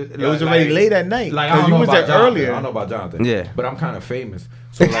what it is. It was already late at night. Like I Because don't you know was about there Jonathan. earlier. I don't know about Jonathan. Yeah. But I'm kind of famous,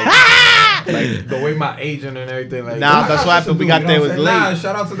 so like, like the way my agent and everything. Like, Nah, I that's got what shit to happened. We do, got you there, know it what was I'm saying? late. Nah,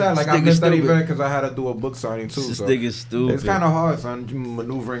 shout out to that. Like This I nigga missed that stupid. event because I had to do a book signing too. This So nigga stupid. it's kind of hard, son,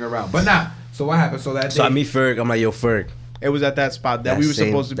 maneuvering around. But nah. So what happened? So that day, So I meet Ferg. I'm like, yo, Ferg. It was at that spot that That we were same-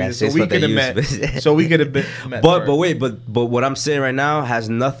 supposed to be. that So same we spot could that have you met. was- So we could have been met. But first. wait, but what I'm saying right now has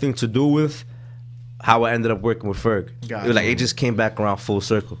nothing to do with how I ended up working with Ferg. Gotcha. It was like it just came back around full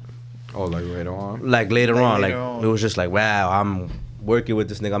circle. oh, like later on. Like later Like on, later like on. it was just like, wow, I'm working with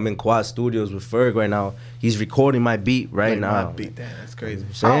this nigga. I'm in Quad Studios with Ferg right now. He's recording my beat right Like, now. my beat. Damn, that's crazy.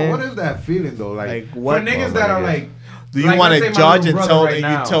 Oh, what is that feeling though? Like what- for niggas Oh, that my are God. like, Do you like, want let's to say my judge little and brother tell right and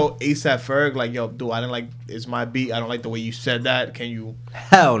now. you tell ASAP Ferg like, yo, dude, I didn't like it's my beat. I don't like the way you said that. Can you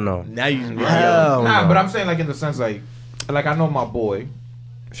Hell no. now you be like, yo, Hell Nah, no. but I'm saying like in the sense like I know my boy,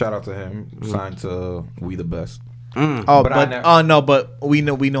 shout out to him, signed to We the Best. Mm. oh, but I but never- oh no, but we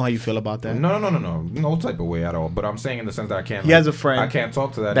know how you feel about that. No type of way at all. But I'm saying in the sense that I can't. He has a friend I can't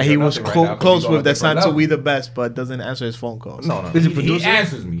talk to that. that nigga he was nothing right now 'cause close he's on with a that signed different to level. We the Best, but doesn't answer his phone calls. No. Is he He producer?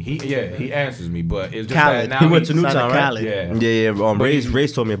 answers me. He answers me, but it's just Khaled. that now He went to Signed Newtown, to right? Khaled. Yeah. Yeah. But Ray's he-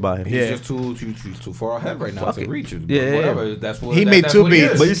 told me about him. He's Yeah. just too far ahead right now Fuck to it. reach it. Yeah, yeah. Whatever. That's what He made that's two what he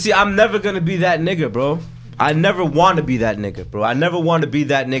beats. is. But you see, I'm never gonna be that nigga, bro. I never want to be that nigga, bro. I never want to be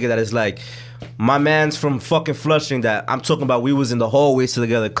that nigga that is like, my man's from fucking Flushing that I'm talking about. We was in the hallways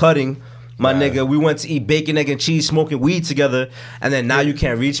together cutting. My Right. nigga, we went to eat bacon, egg, and cheese, smoking weed together, and then now you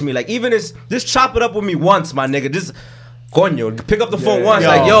can't reach me. Like, even just chop it up with me once, my nigga. Just, coño, pick up the phone Yeah. once. Yo.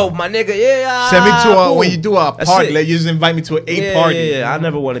 Like, yo, my nigga, yeah. Send me to a boom. when you do a That's party. it. Like, you just invite me to a Yeah, party. yeah. I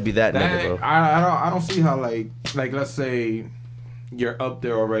never want to be that That- nigga, bro. I don't see how like let's say you're up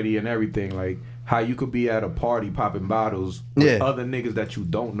there already and everything, like how you could be at a party popping bottles with Yeah. other niggas that you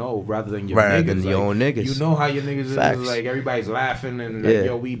don't know rather than your Rather niggas. than your Like, own niggas. You know how your niggas Facts. is like everybody's laughing and like, Yeah.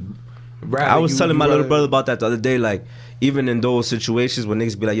 yo, we I was telling my little brother about that the other day. Like, even in those situations when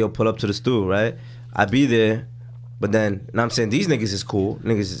niggas be like, yo, pull up to the stool, right? I be there, but then, and I'm saying these niggas is cool.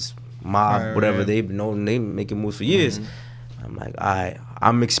 Niggas is mob, Right, whatever. right. They know they making moves for years. I'm like,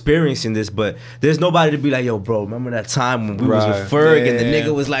 I'm experiencing this, but there's nobody to be like, yo, bro, remember that time when we was Right. with Ferg and the Yeah.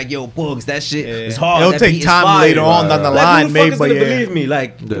 nigga was like, yo, Boogz, that shit Yeah. is hard. It'll that take beat is time fire. later on down the Like, line, who the fuck maybe, is but gonna yeah. believe me?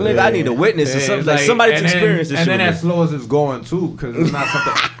 Like, Yeah. nigga, I need a witness or Yeah, something. it's Like, somebody to and then- experience this and shit. then with as me. slow as it's going too, because it's not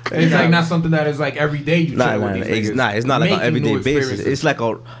something. It's like not something that is like every day you Nah, chill nah, with nah, these it's niggas. not. It's not like on Making everyday new basis. experiences. It's like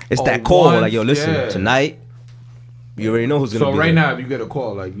it's Oh, that call. once, Like, yo, listen, yeah. tonight, you already know who's gonna So be right there. now, if you get a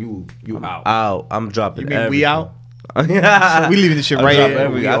call, like you out. Out. I'm dropping. You mean we everything. out? Yeah. We leaving this shit I'm right dropping here.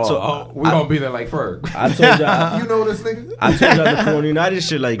 everything. I told- we gonna be there like Ferg. I told y'all. You know this nigga? I told y'all the Corona United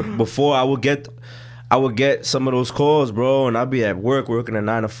shit. Like, before I would get some of those calls, bro, and I'd be at work working a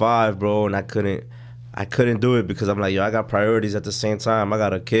 9 to 5, bro, and I couldn't do it because I'm like, yo, I got priorities at the same time. I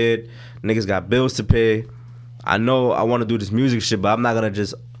got a kid, niggas got bills to pay. I know I want to do this music shit, but I'm not gonna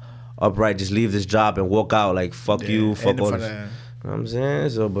just just leave this job and walk out like fuck you, fuck all this. You know what I'm saying?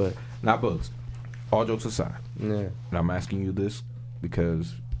 So, but Not Boogz. All jokes aside, yeah, and I'm asking you this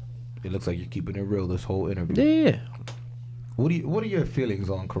because it looks like you're keeping it real this whole interview. yeah. What are your feelings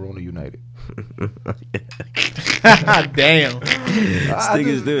on Corona United? Damn. This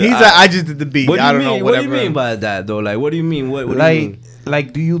niggas do. He's like, I just did the beat. What do I you don't mean? know. What do Whatever. you mean by that though? Like, what do you mean? What do you mean?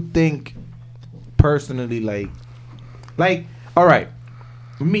 Like, do you think personally, like, all right,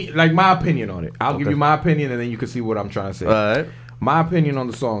 me, like my opinion on it. I'll give you my opinion, and then you can see what I'm trying to say. All right. My opinion on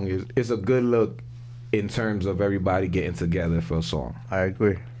the song is it's a good look in terms of everybody getting together for a song. I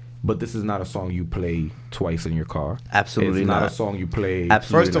agree. But this is not a song you play twice in your car. Absolutely it's not. not. a song you play.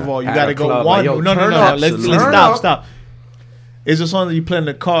 Absolutely First of not. all, you At gotta a go club, one. like, yo, no. turn up. Let's Turn stop. up. It's a song that you play in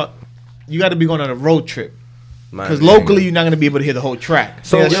the car. You got to be going on a road trip My because nigga. locally you're not gonna be able to hear the whole track.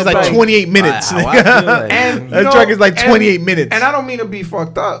 So So it's it's just like like- 28 minutes. How I feel like. And That you track know, is like and- 28 minutes. And I don't mean to be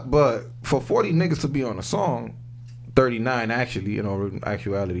fucked up, but for 40 niggas to be on a song, 39 actually, in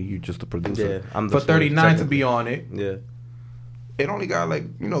actuality, you just a producer. Yeah, I'm the for 39 to technically. be on it, Yeah. it only got like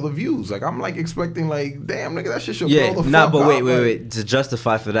the views. Like I'm like expecting like, damn nigga, that shit should Yeah, blow the nah, fuck but up. wait. Like, To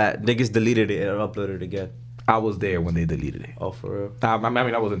justify for that, niggas deleted it and uploaded it again. I was there when they deleted it. Oh, for real? I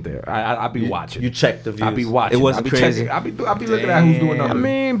mean, I wasn't there. I be watching. You checked the views. I be watching. It wasn't I be crazy. checking. I be looking at who's doing I numbers.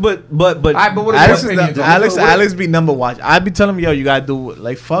 mean, but Alright, but what is Alex, your is opinion, the, Joe? Alex, What- Alex be number watch. I be telling him, yo, you gotta do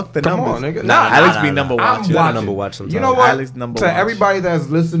like fuck the Come numbers. on, nigga. Nah, Nah, Alex nah, be nah, number nah. watch. I'm You gotta watching. number watch sometimes. You know what? Alex number to watch. everybody that's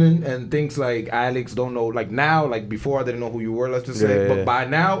listening and thinks like Alex don't know, like now, like before I didn't know who you were, let's just say. Yeah, But yeah. by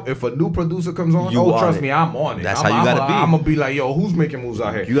now, if a new producer comes on, You on trust it. me, I'm on it. That's how you gotta be. I'm gonna be like, yo, who's making moves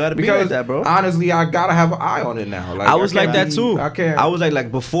out here? You gotta be because like that, bro. Honestly, I gotta have an high on it now. Like I was like that too. I can't. I was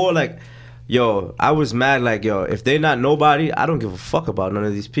like before, like, yo, I was mad, like, yo, if they not nobody, I don't give a fuck about none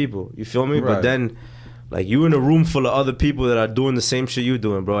of these people. You feel me? Right. But then, like, you in a room full of other people that are doing the same shit you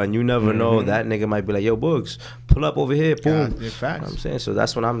doing, bro, and you never know, that nigga might be like, yo, Boogz, pull up over here, boom. Yeah, You facts. know what I'm saying? So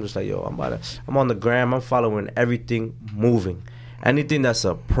that's when I'm just like, yo, I'm on the gram, I'm following everything moving. Anything that's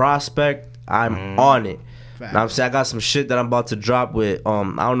a prospect, I'm on it. Facts. Now I'm saying I got some shit that I'm about to drop with, I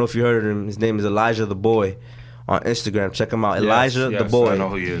don't know if you heard of him, his name is Elijah the Boy. On Instagram, check him out. Elijah the Boy. I know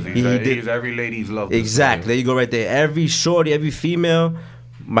who he is. He's every lady's love. Exactly. There you go, right there. Every shorty, every female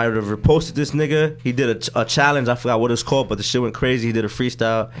might have reposted this nigga. He did a challenge. I forgot what it's called, but the shit went crazy. He did a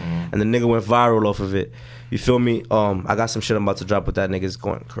freestyle, and the nigga went viral off of it. You feel me? I got some shit I'm about to drop with that nigga. It's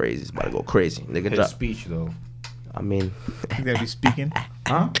going crazy. It's about to go crazy. Nigga, His drop. speech though. I mean, He's gonna be speaking.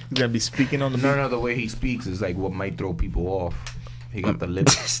 Huh? He's gonna be speaking on the. No, the way he speaks is like what might throw people off. He got the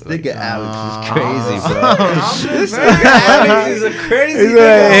lips. this nigga Alex is crazy, bro. I'm just saying. Alex is a crazy He's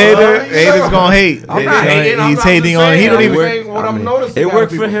nigga. a hater. Haters gonna hate. I'm not hating. He's hating on. He don't even. What I'm noticing. It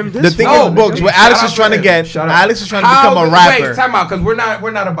worked for him. The thing is, Boogz, what Alex is trying to get. Alex is trying to become a rapper. Wait, time out, because we're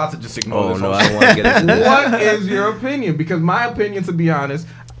not about to just ignore Oh this. no, whole I don't want to get into that. What is your opinion? Because my opinion, to be honest,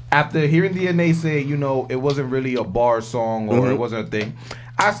 after hearing DNA say, you know, it wasn't really a bar song or it wasn't a thing,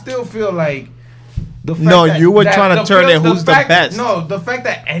 I still feel like the fact No, that, you were that trying to turn it who's the best. No, the fact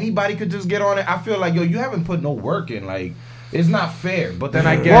that anybody could just get on it, I feel like, yo, you haven't put no work in. Like, it's not fair. But then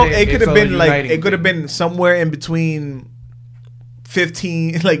I get Well, it. it could it's have a been like uniting it could have thing. been somewhere in between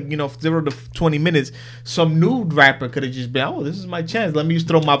 15, like 0 to 20 minutes. Some nude rapper could have just been, oh, this is my chance. Let me just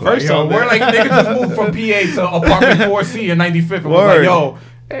throw my verse Yo, on we're there. like niggas just moved from PA to apartment 4C in 95th and was Word. like, yo,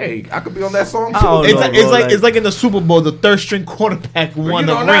 hey, I could be on that song too. don't It's know, like, bro, it's like like- it's like in the Super Bowl, the third string quarterback won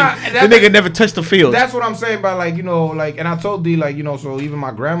the know, ring. nah, The that- nigga never touched the field. That's what I'm saying by like, you know, like, and I told D like, you know, so even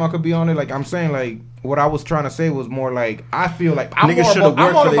my grandma could be on it. Like I'm saying, like what I was trying to say was more like I feel like I'm Niggas more should've about, I'm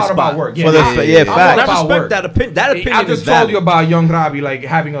worked all for their about spot. work. For the- yeah, I'm facts. all I about respect work. that opinion. That opinion I is just told valid. you about Young Robbie like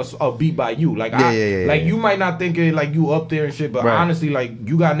having a beat by you. Like Yeah. like you might not think it like you up there and shit, but Right. honestly, like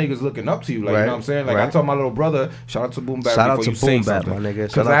you got niggas looking up to you. Like Right. you know what I'm saying? Like I Right. told my little brother, shout out to Boom Bap Shout out before to you say Boom Bap, something. my nigga.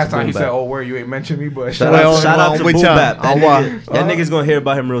 Because Shout out last to time Boom he Bap. said, oh, where you ain't mentioned me, but Shout Well, out, shout out to which Boom time? Bap. That On nigga- what? that nigga's gonna hear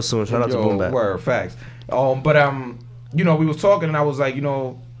about him real soon. Shout out to Boom Bap. Word, facts. But you know, we was talking and I was like, you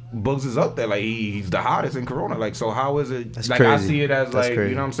know, Boogz is up there, like he's the hottest in Corona. Like, so how is it? That's like I crazy. see it as That's like,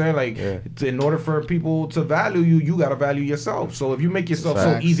 crazy. you know what I'm saying? Like, Yeah. in order for people to value you, you gotta value yourself. So if you make yourself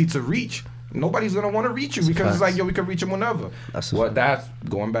Facts. so easy to reach, nobody's gonna want to reach you because it's like, yo, we can reach him whenever. That's a Well, that's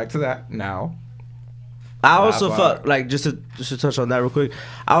going back to that now. I also Bye-bye. felt like just to touch on that real quick.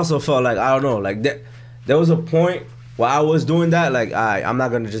 I also felt like I don't know, like there was a point where I was doing that. Like I'm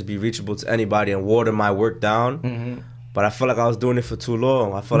not gonna just be reachable to anybody and water my work down. But I felt like I was doing it for too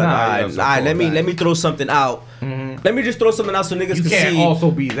long. I felt Nah, like, yeah, all so right, let facts. me throw something out. Let me just throw something out so niggas You can can't see. also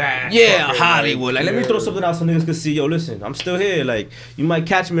be that. Yeah, fucking, Hollywood. Like, let me yeah. throw something out so niggas can see. Yo, listen, I'm still here. Like, you might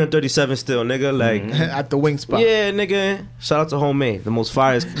catch me on 37 still, nigga. Like, At the wing spot. yeah, nigga. Shout out to Homemade, the most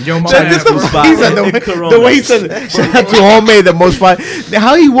fire Yo, my That's man, the, spot he said in the, Corona. way he said it. Shout out to Homemade, the most fun.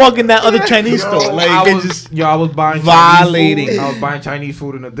 How he walk in that other Chinese store? Like, I it was, I was buying violating. Chinese food. I was buying Chinese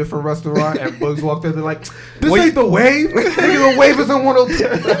food in a different restaurant, and Boogz walked in. They're like, "This What- ain't the wave. Nigga, the wave is in 102."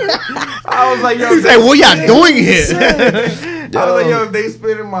 I was like, "Yo, He's like, what y'all doing here? I was like, yo, if they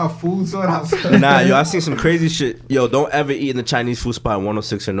spitting my food, so outside." Nah, yo, I seen some crazy shit. Yo, don't ever eat in the Chinese food spot in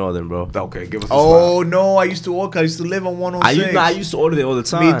 106 or Northern, bro. Okay, give us. A Oh, no. I used to walk. I used to live on 106. I used to order there all the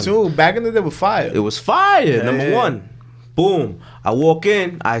time. Me too. Back in the day with fire. It was fire. Yeah. Number one. Boom. I walk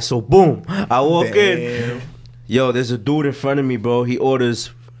in. So boom. I walk in. Damn. Yo, there's a dude in front of me, bro. He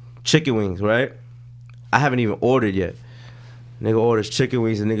orders chicken wings, right? I haven't even ordered yet. Nigga orders chicken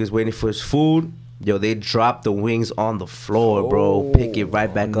wings. The nigga's waiting for his food. Yo, they drop the wings on the floor, bro. Pick it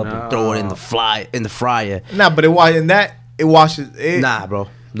right back up and throw it in the fryer. Nah, but it washes it. Nah, bro.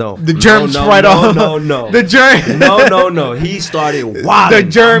 No. The germs fry off. No. The germ. No. He started wild. The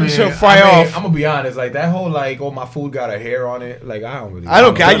germs should fry off. I'm gonna be honest, like that whole like, oh, my food got a hair on it. Like I don't really. I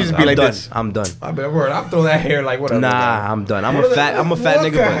don't care. I just be I'm like done. this. I'm done. I bet word. I'm throw that hair like whatever. Nah, like, I'm done. I'm a what fat What nigga.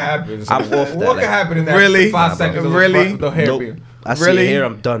 could But happen? I'm off that. What could happen in that Really? 5 seconds? Of Really? The hair Nope. being. I see Really? your hair.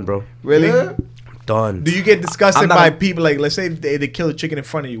 I'm done, bro. Really? Yeah. Done. Do you get disgusted I'm not by a- people? Like, let's say they kill a chicken in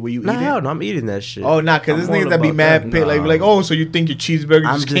front of you. Will you Nah, eat hell it? no. I'm eating that shit. Oh, nah, because there's I'm all niggas that be about mad that. pit. Nah. Like, oh, so you think your cheeseburger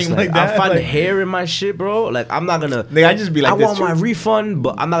I'm just just came like, like that? I find Like, hair in my shit, bro. Like, I'm not gonna. Nigga, I just be like I this. want my too. refund,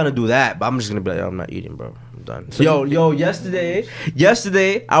 but I'm not gonna do that. But I'm just gonna be like, yo, I'm not eating, bro. I'm done. Yo,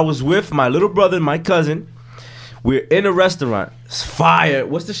 yesterday, I was with my little brother and my cousin. We're in a restaurant. It's fire.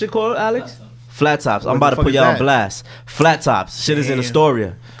 What's the shit called, Alex? Flat Tops. I'm What about the to put fuck is y'all on that? blast. Flat Tops. Shit is in Damn.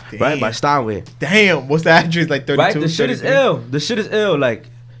 Astoria. right? By Steinway. Damn, what's the address? Like 32, Right? The shit is 33? ill. The shit is ill. Like,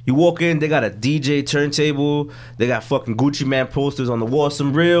 you walk in, they got a DJ turntable. They got fucking Gucci Man posters on the wall.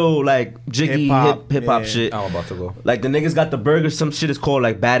 Some real, like, jiggy hip hop shit. I'm about to go. Like, the niggas got the burgers. Some shit is called,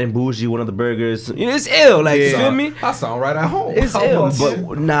 like, Bad and Bougie, one of the burgers. You know, it's ill. Like, you feel me? I sound right at home. It's ill.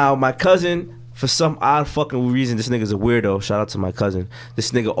 But now, my cousin... For some odd fucking reason, this nigga's a weirdo. Shout out to my cousin.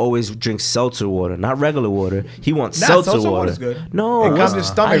 This nigga always drinks seltzer water, not regular water. He wants seltzer water. Water's good. No, It calms your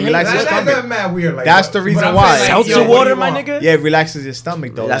stomach, relaxes your stomach. That's mad weird. Like, That's the reason I'm why. saying, like, seltzer yo, what water, do you my want? nigga. Yeah, it relaxes your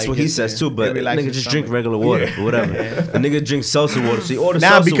stomach though. That's like, what he it's- says too. it But relaxes nigga your just stomach. drink regular water, but whatever. The nigga drinks seltzer water. So he orders Nah,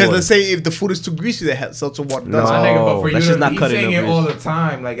 seltzer because water. let's say if the food is too greasy, that seltzer water No. does. My nigga, but for you that's to just not he's cutting saying no it all grease. the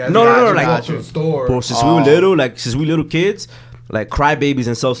time. Like, No, like, like, to the store. Bro, since we were little kids, like crybabies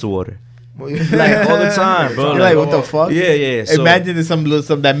and seltzer water. Like all the time, bro. You're like, what the fuck? Yeah. So, Imagine that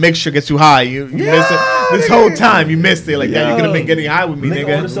some that mixture gets you high. You missed it this whole time. You missed it. Like that. You could have been getting high with me, order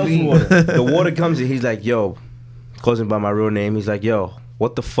nigga. seltzer water. The water comes in. He's like, yo, calls me by my real name. He's like, yo,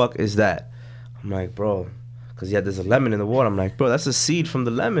 what the fuck is that? I'm like, bro, because there's a lemon in the water. I'm like, bro, that's a seed from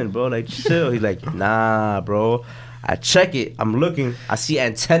the lemon, bro. Like, chill. He's like, nah, bro. I check it. I'm looking. I see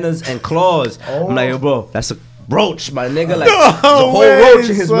antennas and claws. I'm like, yo, bro, that's a roach, my nigga. Like, there's a whole roach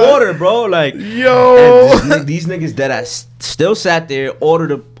in his water, bro. Like, Yo. and these niggas that I still sat there,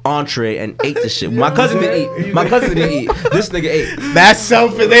 ordered a entree and ate the shit. My cousin didn't eat. This nigga ate. That's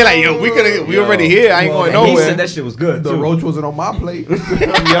selfish. They like, yo, we already here. I ain't going And he nowhere. said that shit was good. The too. roach wasn't on my plate.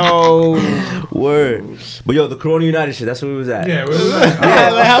 Yo. Word. But yo, the Corona United shit, that's where we was at. Yeah, like, Yeah,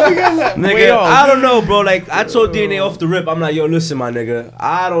 like, how we got that? Way Nigga, off. I don't know, bro. Like, I told DNA off the rip. I'm like, yo, listen, my nigga.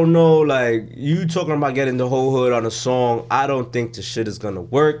 I don't know, like, you talking about getting the whole hood on a song. I don't think the shit is gonna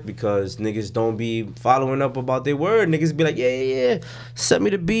work because niggas don't be following up about their word. Niggas be like, yeah. Send me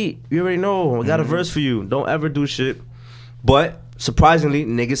the beat. You already know. I got a verse for you. Don't ever do shit. But surprisingly,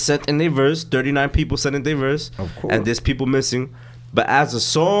 niggas sent in their verse. 39 people sent in their verse. Of course. And there's people missing. But as a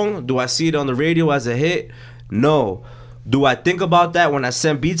song, do I see it on the radio as a hit? No. Do I think about that when I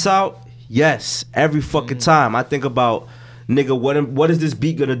send beats out? Yes. Every fucking time. I think about, nigga, what is this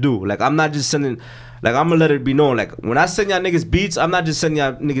beat gonna do? Like, I'm not just sending... Like, I'm gonna let it be known. Like, when I send y'all niggas beats, I'm not just sending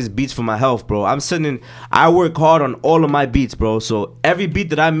y'all niggas beats for my health, bro. I work hard on all of my beats, bro. So every beat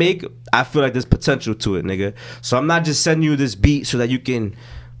that I make, I feel like there's potential to it, nigga. So I'm not just sending you this beat so that you can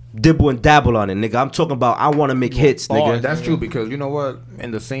dibble and dabble on it, nigga. I'm talking about I want to make hits, nigga. That's true because you know what? In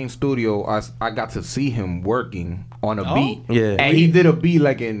the same studio, I got to see him working on a beat. Yeah. And he did a beat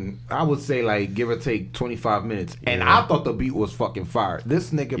like in, I would say like give or take 25 minutes. And I thought the beat was fucking fire.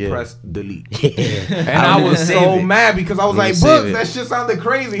 This nigga pressed delete. And I was so mad because I was like, Boogz, that shit sounded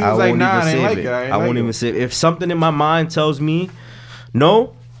crazy. He was like, nah, I ain't like it. I won't even say it. If something in my mind tells me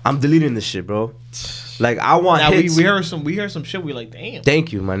no, I'm deleting this shit, bro. Like, I want hits. We heard some shit. We like, damn.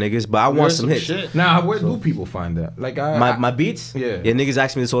 Thank you, my niggas. But I want some hits. Shit. Now, where do people find that? Like, My beats? Yeah. Yeah, niggas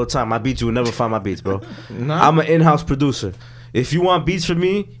ask me this all the time. My beats, you will never find my beats, bro. Nah. I'm an in-house producer. If you want beats from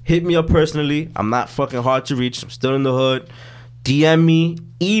me, hit me up personally. I'm not fucking hard to reach. I'm still in the hood. DM me,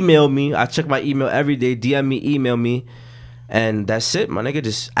 email me. I check my email every day. DM me, email me. And that's it, my nigga.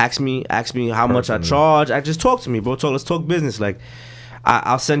 Just ask me how much I charge. Just talk to me, bro. Let's talk business. Like,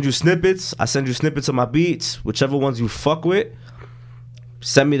 I'll send you snippets. I send you snippets of my beats, whichever ones you fuck with.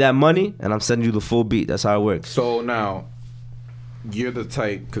 Send me that money, and I'm sending you the full beat. That's how it works. So now, you're the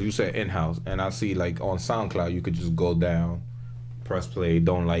type, because you said in-house, and I see like on SoundCloud, you could just go down, press play,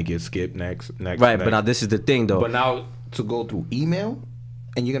 don't like it, skip, next. Right, next. but now this is the thing, though. But now to go through email,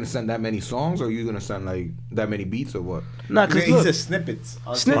 and you're gonna send that many songs, or you're gonna send like that many beats, or what? Nah, He cause said snippets.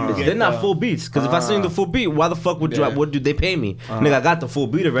 snippets. They're not full beats. Because if I send you the full beat, why the fuck would would they pay me? Nigga, I got the full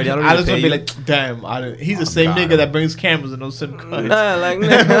beat already. I don't I need just to gonna pay be you. like, damn. He's the same God. nigga that brings cameras and those SIM cards. Nah, like, You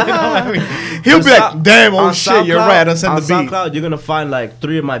know what I mean? He'll be like, damn, oh shit, you're right. I don't send the beat. On SoundCloud, you're gonna find like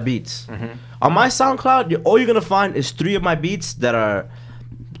 3 of my beats. On my SoundCloud, all you're gonna find is 3 of my beats that are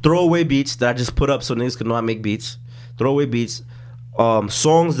throwaway beats that I just put up so niggas can know I make beats. Throwaway beats.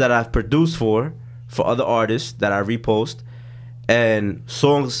 Songs that I've produced for other artists that I repost, and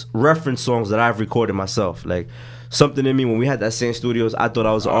reference songs that I've recorded myself. Like, something in me, when we had that same studios, I thought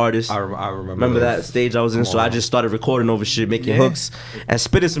I was an artist. I remember that stage I was in, so I just started recording over shit, making hooks and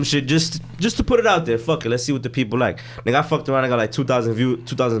spitting some shit just to put it out there. Fuck it, let's see what the people like. Nigga, I fucked around, I got like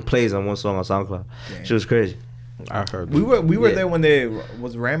 2,000 plays on one song on SoundCloud. Shit was crazy. I heard. We were there when there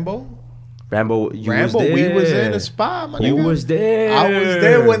was Rambo. Rambo, you Rambo, was there. we was in the spot, my You nigga. was there. I was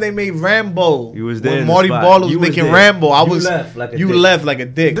there when they made Rambo. You was there When in the Marty spot. Ball was You was making there. Rambo. You left like a You dick. left like a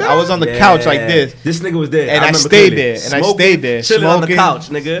dick. I was on the couch like this. This nigga was there. And I remember stayed clearly. there. And I Smoking, stayed there. Chilling on the Smoking. couch,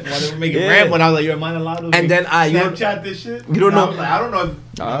 nigga. While they were making Yeah. Rambo, and I was like, "Yo, am I allowed to?" And then Snapchat this shit. You don't know. I was like, I don't know.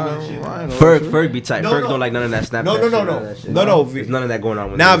 If Ferg be tight. No, Ferg no. don't like none of that Snapchat. No, no, no, shit, no. none of that shit. No. There's none of that going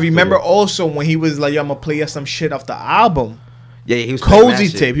on. With Now, him. if you remember, also when he was like, "Yo, I'm gonna play us some shit off the album." Yeah, he was playing Cozy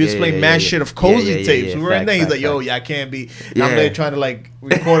mad shit. tape. He was Yeah, playing yeah, mad yeah, shit of yeah, Cozy yeah, tapes. yeah, We were in facts, there. He's facts, like, "Yo, facts. yeah, I can't be." And Yeah. I'm there trying to like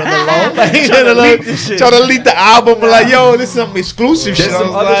record on the low, like leak this shit. trying to leak the album. But like, "Yo, this is some exclusive There's shit." I some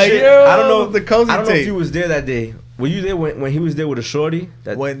was other like, shit. "Yo, I don't know. the Cozy I don't know if tape." you was there that day. Were you there when he was there with a shorty?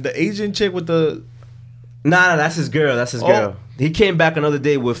 When the Asian chick with the Nah, that's his girl. That's his Oh. girl. He came back another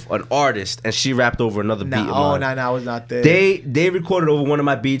day with an artist, and she rapped over another beat. of mine. I was not there. They recorded over one of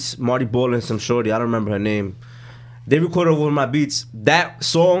my beats, Marty Ball and some shorty. I don't remember her name. They recorded over one of my beats. That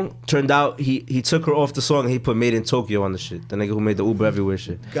song turned out he took her off the song and he put Made in Tokyo on the shit. The nigga who made the Uber Everywhere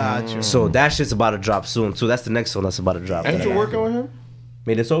shit. Gotcha. So that shit's about to drop soon too. That's the next song that's about to drop. Ain't you working with him?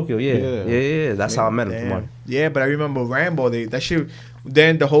 Made in Tokyo, yeah. Yeah. That's how I met him. Damn. Come on. Yeah, but I remember Rambo. That shit.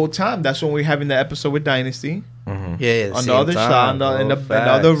 Then the whole time, that's when we having the episode with Dynasty Yeah, on the other side, in the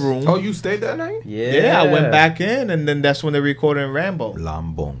other room. Oh, you stayed that night? Yeah, I went back in, and then that's when they recorded Rambo.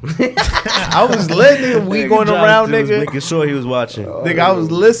 Lambong. I was lit, nigga. We going around, Was nigga. making sure he was watching. Nigga, I was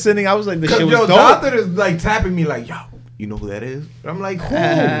listening. I was like, this Cause shit was yo, dope. Jonathan is like tapping me like, yo, you know who that is? I'm like, who?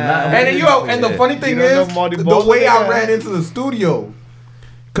 And then and the funny thing You don't is, know Marty the Ball, way I nigga? ran into the studio,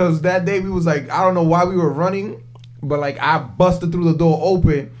 cause that day we was like, I don't know why we were running, but like I busted through the door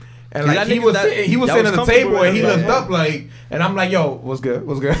open. And like that he nigga was that- sitting, that sitting was at the table comfortable and he with looked him. up like, and I'm like, yo, what's good?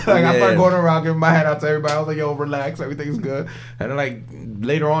 Like I Yeah. started going around giving my head out to everybody. I was like, yo, relax, everything's good. And then like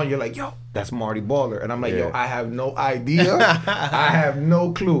later on, you're like, yo, that's Marty Baller, and I'm like, yo, Yeah. I have no idea, I have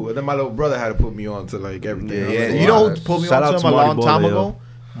no clue. And then my little brother had to put me on to like everything. I was Yeah, like, you know wow, who pulled me Shout on out to to him a Marty long Ball, time yo. ago?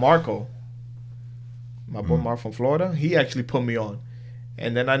 Marco. My boy Mark from Florida. He actually put me on.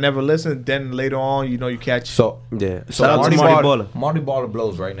 And then I never listened. Then later on, you know, you catch. So Yeah. so Shout out to Marty Baller. Marty Baller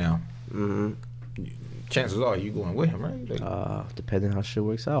blows right now. Mm-hmm. Chances are you going with him, right? Like, Depending how shit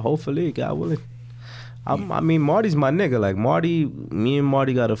works out. Hopefully, God willing. I mean, Marty's my nigga. Like me and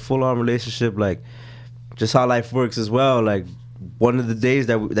Marty got a full on relationship. Like, just how life works as well. Like, one of the days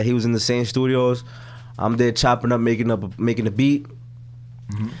that he was in the same studios, I'm there chopping up, making a beat.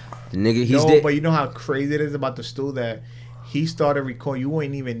 The nigga, he's there. But you know how crazy it is about the stool that he started recording. You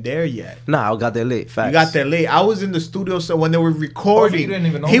weren't even there yet. Nah, I got there late. Facts. You got there late. I was in the studio, so when they were recording, you didn't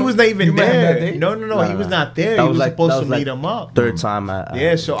even know he him? was not even You met him there. that day? No, he was not there. He was supposed to meet him up. Third time.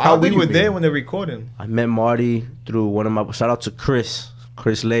 Yeah, so How we did you were meet there him? when they were recording. I met Marty through one of my. Shout out to Chris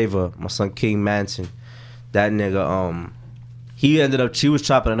Leva, my son King Manson. That nigga, he was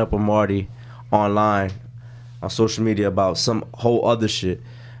chopping it up with Marty online on social media about some whole other shit,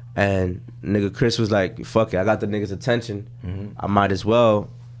 and nigga Chris was like, "Fuck it, I got the nigga's attention. I might as well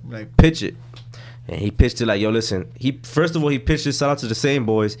Like, pitch it." And he pitched it like, "Yo, listen." He pitched it. Shout out to the same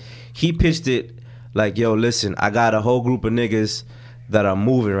boys. He pitched it like, "Yo, listen, I got a whole group of niggas that are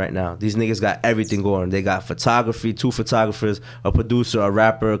moving right now. These niggas got everything going. They got photography, 2 photographers, a producer, a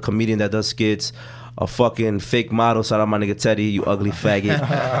rapper, a comedian that does skits, a fucking fake model. Shout out my nigga Teddy, you ugly faggot.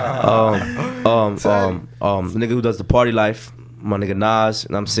 The nigga who does the party life, my nigga Nas.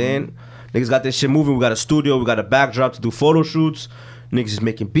 You know what I'm saying? Niggas got this shit moving. We got a studio. We got a backdrop to do photo shoots. Niggas is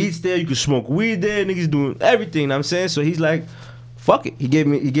making beats there. You can smoke weed there. Niggas doing everything. You know what I'm saying? So he's like, fuck it. He gave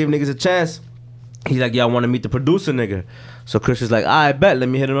niggas a chance. He's like, yeah, I want to meet the producer, nigga. So Chris was like, I bet. Let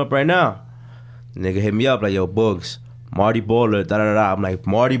me hit him up right now. Nigga hit me up like, yo, Boogz, Marty Baller, da-da-da-da. I'm like,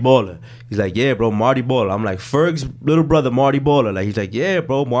 Marty Baller. He's like, yeah, bro, Marty Baller. I'm like, Ferg's little brother, Marty Baller. Like, he's like, yeah,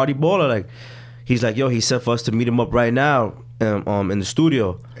 bro, Marty Baller. Like, he's like, yo, he said for us to meet him up right now in the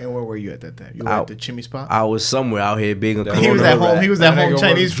studio. and where were you at that time? You were at the chimney spot? I was somewhere out here being a He was at home. He was at That home nigga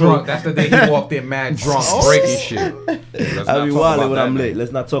Chinese was drunk. food. That's the day he walked in mad drunk, breaking shit. Let's I not be talk wildin' about when that I'm night. late.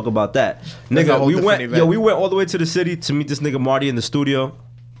 Let's not talk about that. That's a Nigga, whole we different went event. all the way to the city to meet this nigga Marty in the studio.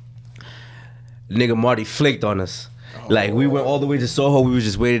 Nigga Marty flaked on us. Like, we went all the way to Soho. We was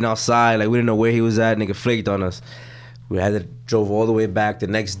just waiting outside. Like, we didn't know where he was at. Nigga flaked on us. We had to drove all the way back. The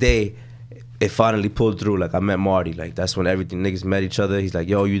next day, it finally pulled through. Like, I met Marty. Like, that's when everything, niggas met each other. He's like,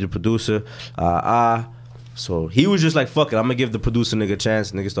 yo, you the producer? So he was just like, fuck it, I'm gonna give the producer nigga a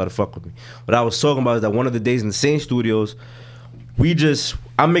chance. Nigga started fucking with me. What I was talking about is that one of the days in the same studios,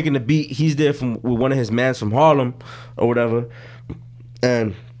 I'm making the beat. He's there with one of his mans from Harlem or whatever.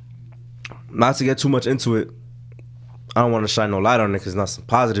 And not to get too much into it, I don't want to shine no light on it because it's not some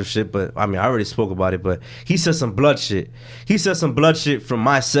positive shit, but I mean, I already spoke about it, but he said some blood shit. He said some blood shit from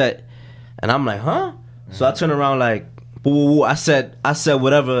my set, And I'm like, huh? So I turn around like, woo. I said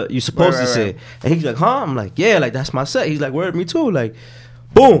whatever you supposed to say. And he's like, huh? I'm like, yeah, like that's my set. He's like, word, me too. Like,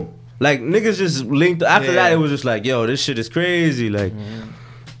 boom. Like niggas just linked. After that, it was just like, yo, this shit is crazy. Like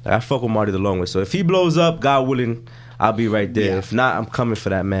I fuck with Marty the long way. So if he blows up, God willing, I'll be right there. If not, I'm coming for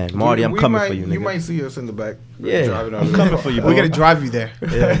that man. Marty, I'm coming for you, nigga. You might see us in the back. Yeah, I'm coming for you, bro. We're gonna drive you there.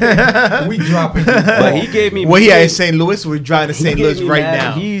 We dropping you. But he gave me. Well, he in St. Louis. We're driving to St. Louis right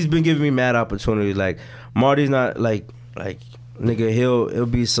now. He's been giving me mad opportunities. Like Marty's not like nigga. He'll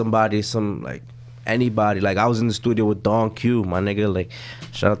be somebody, anybody. Like I was in the studio with Don Q, my nigga. Like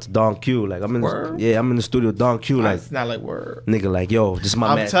shout out to Don Q. Like I'm in the studio with Don Q. Like it's not like word. Nigga, like yo, this is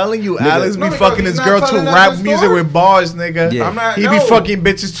my man. I'm telling you, nigga, Alex be fucking his girl to rap music with bars, nigga. Yeah. He be fucking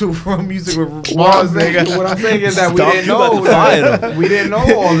bitches to music with bars, nigga. What I'm saying is that we didn't know. We didn't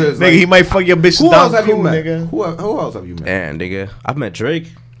know all this. Nigga, he might fuck your bitch. Who else have you met? Who else have you met? Man, nigga, I've met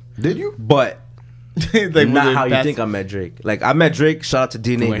Drake. Did you? But like, not how you think I met Drake. Like I met Drake. Shout out to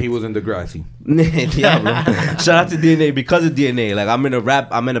DNA when he was in Degrassi. Yeah, bro. Shout out to DNA because of DNA. Like I'm in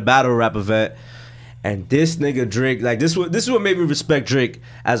a battle rap event, and this nigga Drake. Like this is what made me respect Drake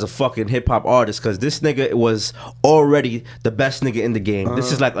as a fucking hip hop artist, because this nigga was already the best nigga in the game.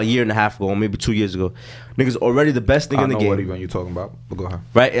 This is like a year and a half ago, or maybe 2 years ago. Nigga's already the best nigga in the game. What even you talking about? But go ahead.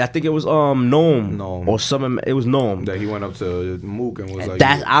 Right, I think it was Gnome or something. It was Gnome that he went up to Mook and was like,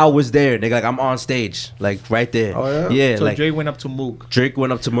 that I was there, nigga. Like I'm on stage, like right there. Oh yeah. Yeah. So like Drake went up to Mook. Drake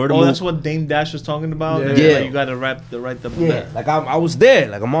went up to Murder. Oh, that's what Dame Dash was talking about. Yeah. Like, you gotta rap the right. Yeah. Like I was there.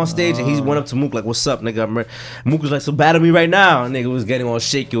 Like I'm on stage and he went up to Mook like, "What's up, nigga?" Mook was like, "So battle me right now." Nigga was getting all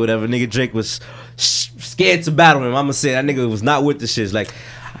shaky or whatever. Nigga Drake was scared to battle him. I'ma say that nigga was not with the shit. Like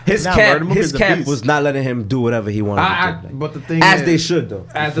his camp was not letting him do whatever he wanted to do. Like, but the thing as is, they should though.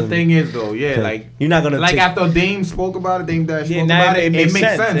 As the thing is though, yeah, like you're not gonna like after Dame spoke about it, Dame Dash spoke about it, it makes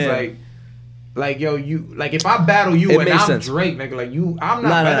sense. Yeah. Like yo, you like if I battle you and I'm sense. Drake, nigga, like you, I'm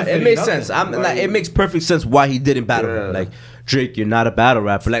not. Nah, it makes sense. It makes perfect sense why he didn't battle him. Like Drake, you're not a battle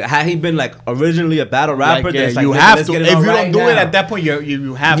rapper. Like had he been like originally a battle rapper, like, then you have to. If you don't do it at that point,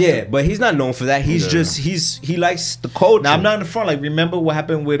 you have to. Yeah, but he's not known for that. He's just he likes the culture. Now I'm not in the front. Like remember what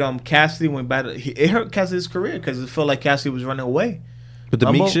happened with Cassidy when battle? It hurt Cassidy's career because it felt like Cassidy was running away. With the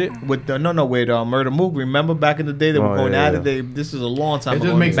Meek shit? With Murder Mook. Remember back in the day they were going at it. This is a long time ago. It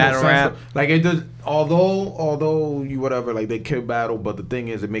just makes battle no rap. sense. Like it does. Although you whatever, like they could battle, but the thing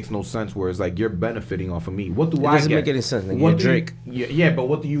is, it makes no sense. Where it's like you're benefiting off of me. What do I get? It doesn't make any sense. Like, you're Drake. Yeah, but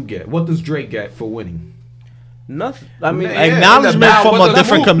what do you get? What does Drake get for winning? Nothing. I mean, acknowledgement from a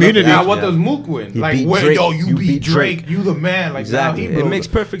different community. Now, what does Mook win? Like, you beat Drake. You the man. Like, exactly. It makes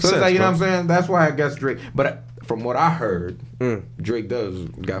perfect sense. Like, you know what I'm saying? That's why I guess Drake. But from what I heard, Drake does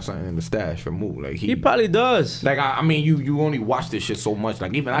got something in the stash for Mook. Like he probably does. Like I mean, you only watch this shit so much.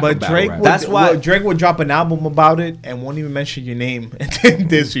 Like even but that's why Drake would drop an album about it and won't even mention your name. And then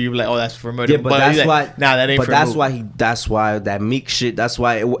this, you be like, oh, that's for Murder. Yeah, but that's like, why. Nah, that ain't. But for that's Mook. why that's why that Meek shit. That's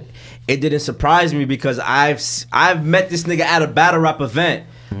why it didn't surprise me because I've met this nigga at a battle rap event.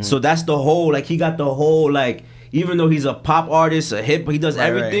 So that's the whole like he got the whole like. Even though he's a pop artist, a hip, he does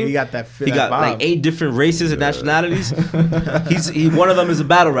everything. He got that. He got like 8 different races and nationalities. One of them is a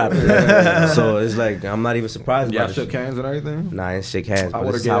battle rapper. So it's like I'm not even surprised. Yeah, shook hands and everything. Nah, I didn't shake hands. But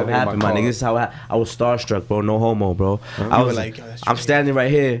this is how it happened, my nigga. This is how I was starstruck, bro. No homo, bro. I was like, I'm standing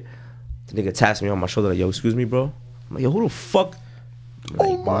right here. The nigga taps me on my shoulder like, yo, excuse me, bro. I'm like, yo, who the fuck?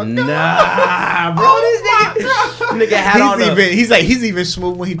 Oh my god, nah, bro. This nigga had he's even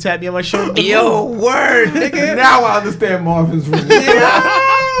smooth when he tapped me on my shoulder. Yo, word, nigga. Now I understand Marvin's room.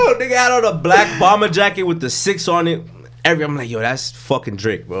 Nigga had on a black bomber jacket with the 6 on it. I'm like, yo, that's fucking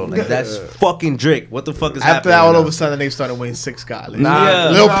Drake, bro. Like, that's fucking Drake. What the fuck is happening? After that, all of a sudden, they started winning 6 guys.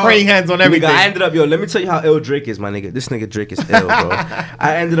 Little praying hands on everything. Nigga, I ended up, yo, let me tell you how ill Drake is, my nigga. This nigga Drake is ill, bro.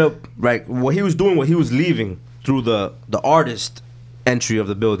 I ended up, right, what he was leaving through the artist entry of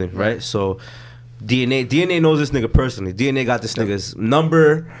the building, right? So DNA knows this nigga personally. DNA got this nigga's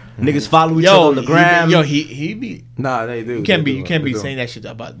number. Niggas follow each other on the gram. He be they do. You can't be saying that shit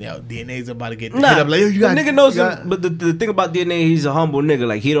about DNA's about to get hit up. Like, the nigga knows him, but the thing about DNA, he's a humble nigga.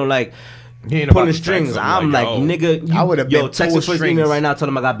 Like he don't like pulling strings. I'm like, nigga, I would have text his first email right now, tell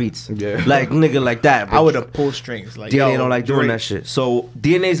him I got beats. Yeah, like nigga like that. I would have pulled strings. Like DNA don't like doing that shit. So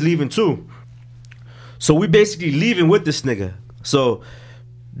DNA's leaving too. So we basically leaving with this nigga. So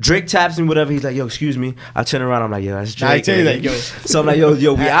Drake taps me, whatever. He's like, yo, excuse me. I turn around. I'm like, yo, that's Drake. I tell you that, yo. So I'm like,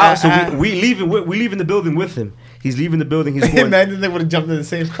 yo, we out. So we leaving the building with him. He's leaving the building. He's going. Imagine they would have jumped in the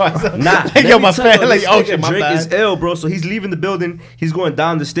same car. Nah, like, yo, my friend. Like, oh shit, my Drake bad. is ill, bro. So he's leaving the building. He's going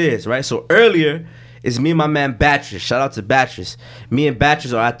down the stairs, right? So earlier is me and my man Batris. Shout out to Batris. Me and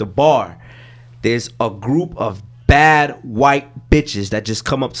Batris are at the bar. there's a group of bad white bitches that just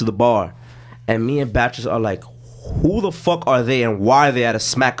come up to the bar, and me and Batches are like, who the fuck are they and why are they at a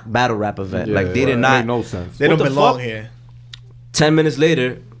smack battle rap event? Yeah, like they did not make no sense. They What don't the belong fuck? here. 10 minutes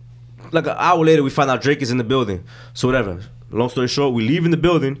later, like an hour later, we find out Drake is in the building. So whatever. Long story short, we leave in the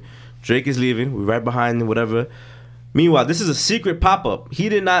building. Drake is leaving. We're right behind him, whatever. Meanwhile, this is a secret pop-up. He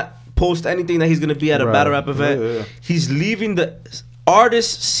did not post anything that he's going to be at a battle rap event. Yeah. He's leaving the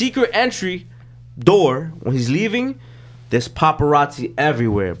artist's secret entry door. When he's leaving, there's paparazzi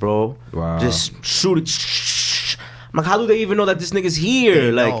everywhere, bro. Wow. Just shooting. I'm like, how do they even know that this nigga's here?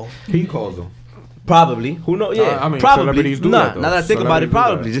 They Like, know. He calls them. probably. Who knows? Yeah, I mean, probably. celebrities do Nah, that, though. now that I think about it, Celebrities do that.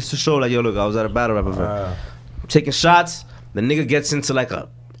 probably. Just to show, like, yo, look, I was at a battle rap event. Taking shots. The nigga gets into, like, a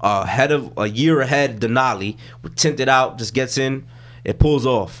year ahead Denali with tinted out, just gets in. It pulls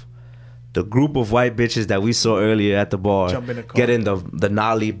off. The group of white bitches that we saw earlier at the bar Jump in the car. get in the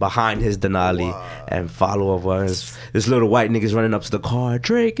Denali behind his Denali and follow up on this little white niggas running up to the car.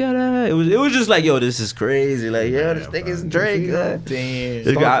 Drake, it was just like, yo, this is crazy. Like, yeah, this nigga's Drake. Damn.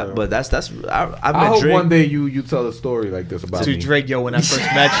 This guy- but that's I I met hope Drake. one day you tell a story like this about To me. Drake, yo, when I first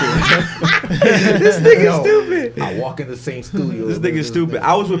met you. This nigga stupid. I walk in the same studio. This nigga stupid.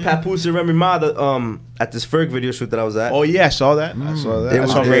 I was with Papoose and Remy Ma at this Ferg video shoot that I was at. Oh yeah, I saw that. I saw that. It I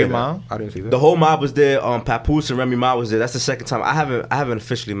was saw there. Ray Mom. I didn't see that. The whole mob was there. Papoose and Remy Ma was there. That's the second time. I haven't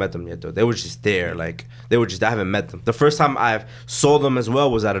officially met them yet though. They were just there. Like I haven't met them. The first time I saw them as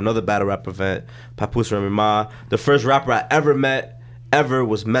well was at another battle rap event. Papoose and Remy Ma. The first rapper I ever met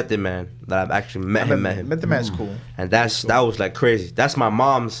was Method Man that I've actually met him. Met the man's cool. And that was like crazy. That's my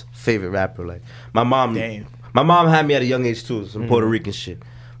mom's favorite rapper. Like my mom Damn. My mom had me at a young age too, some Puerto Rican shit.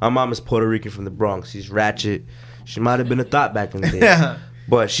 My mom is Puerto Rican from the Bronx. She's ratchet. She might have been a thought back in the day.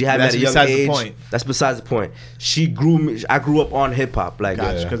 But she had me at That's a young besides the age. point. That's besides the point. She grew me. I grew up on hip hop. Like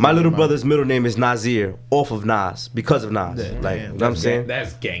Gotcha, 'cause my of little your mom. brother's middle name is Nazir, off of Nas, because of Nas. Yeah, like yeah, you know what I'm saying?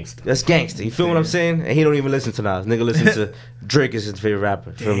 That's gangster. That's gangster. You feel what I'm saying? And he don't even listen to Nas. Nigga listen to Drake is his favorite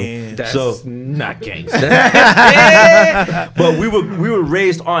rapper. Feel me? Damn. That's So not gangster. yeah. But we were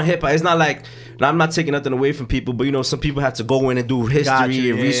raised on hip hop. It's not like now I'm not taking nothing away from people, but you know some people have to go in and do history Gotcha, and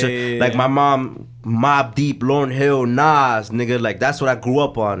yeah, research. yeah, yeah. Like my mom, Mobb Deep, Lauryn Hill, Nas, nigga. Like that's what I grew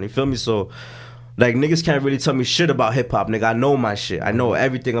up on. You feel me? So. Like niggas can't really tell me shit about hip hop, nigga. I know my shit. I know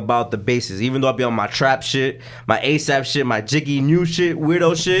everything about the bases. Even though I be on my trap shit, my ASAP shit, my Jiggy new shit,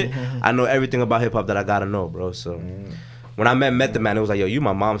 weirdo shit, I know everything about hip hop that I gotta know, bro. So when I met Method Man, it was like, yo, you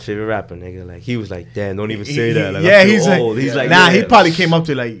my mom's favorite rapper, nigga. Like he was like, damn, don't even say that. Like, yeah, I feel he's old. like, He's like, nah, yeah. he probably came up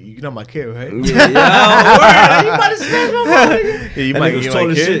to like, you know my kid, right? Yeah, word. You probably smacked my mom, nigga. Yeah, you That might nigga was get tall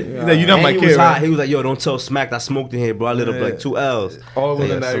my as kid. shit. He's like, you know And my he kid, was hot. right? He was like, yo, don't tell Smack I smoked in here, bro. I lit up like 2 L's. Oh, it was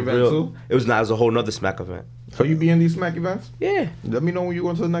Yeah, in that so event real. too? It was a whole nother Smack event. So you be in these smack events? Yeah. Let me know when you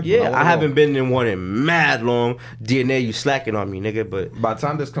go to the next one. Yeah, wanna I go. haven't been in one in mad long. DNA, you slacking on me, nigga. But By the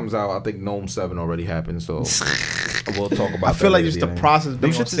time this comes out, I think Gnome 7 already happened, so we'll talk about I feel that like later, just the yeah. process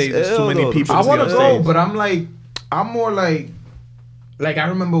being Them on shits is stage. There's too ill, many though. people. I to want get to on go, stage. but I'm more like I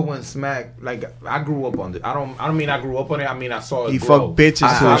remember when Smack, like I grew up on it. I don't mean I grew up on it. I mean I saw it He grow. fucked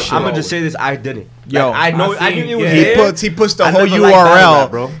bitches to his shit. I'm gonna just say this: I didn't. Yo, Like, I know. I knew it was He there. puts the I whole never liked battle URL,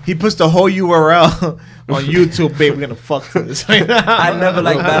 rap, bro. He puts the whole URL on YouTube, babe. We're gonna fuck to this right now. I never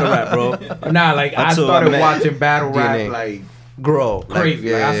liked battle rap, bro. Nah, like I Until started I met watching battle rap DNA. like Grow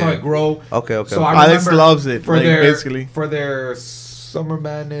crazy. Like, I saw it grow. Okay. So I Alex remember loves it, for like, their basically. for their Summer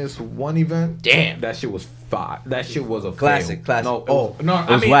Madness 1 event. Damn, that shit was fire. That shit was a Classic, fail. classic. No, no. It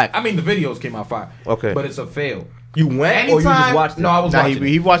was whack. I mean, the videos came out fire. Okay. but it's a fail. You went or you just watched it? No, I was Nah, watching.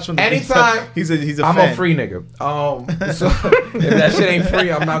 he watched from the Anytime He's a I'm fan. a free nigga. So if that shit ain't free,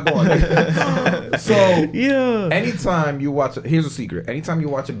 I'm not going. So Yeah. anytime you watch, here's a secret. Anytime you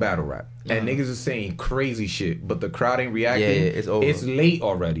watch a battle rap and niggas is saying crazy shit, but the crowd ain't reacting, Yeah, it's over. It's late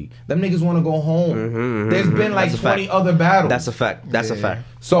already. Them niggas want to go home. There's been like That's a 20 fact. other battles. That's a fact. That's a fact.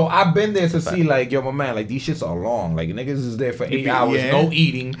 So I've been there to see like, yo, my man, like these shits are long. Like niggas is there for 8 hours, Yeah. no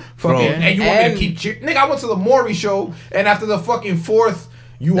eating, fucking, Bro. and you want me And- to keep cheer? Nigga, I went to the Maury show, and after the fucking 4th,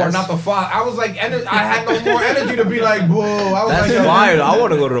 you are not the father. I was like, I had no more energy to be like, whoa. I was That's like, yo, fire. I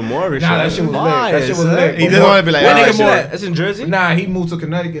want to go to the Maury show. Nah, that shit was lit. Fire, That shit was son. lit. He doesn't want to be like, That oh, nigga shit. more- That's in Jersey. Nah, he moved to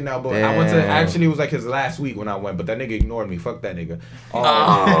Connecticut now, but I went to, Damn. actually it was like his last week when I went, but that nigga ignored me. Fuck that nigga.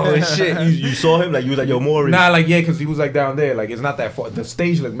 Oh shit! You saw him like you was like yo Maury. Nah, like yeah, because he was like down there. Like it's not that far. The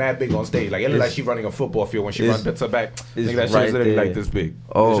stage looked mad big on stage. Like it looked like she running a football field when she run pits her back. Nigga, that shit right was literally there. like this big.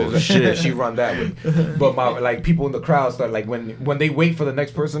 Oh, That was- shit. She run that way. But my like people in the crowd start like when they wait for the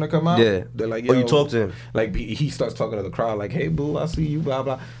next person to come out. Yeah. They're like, Oh, yo. you talk to him. Like he starts talking to the crowd like, hey boo, I see you, blah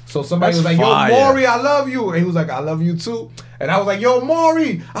blah. So somebody That's was like, fire. yo Maury, I love you, and he was like, I love you too. And I was like, yo,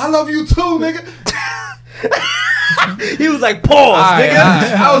 Maury, I love you too, nigga. He was like, pause, nigga.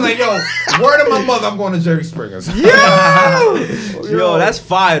 I was like, yo, word of my mother, I'm going to Jerry Springer's. Yo, that's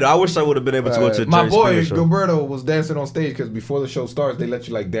fire. Though. I wish I would have been able to go to a my Jerry boy Springer show. Gilberto was dancing on stage because before the show starts, they let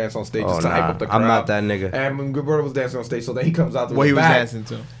you like dance on stage just to hype up the crowd. I'm not that nigga. And when Gilberto was dancing on stage, so then he comes out to What he was back. dancing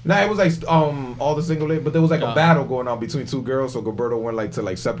to? Nah, it was like all the single ladies, but there was like a battle going on between two girls. So Gilberto went like to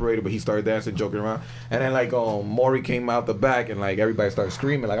like separate it, but he started dancing, joking around, and then like Maury came out the back and like everybody started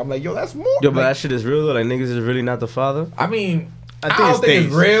screaming. Like I'm like, yo, that's Maury. Yo, but that shit is real though. Like niggas is really not the father. I mean, I think don't think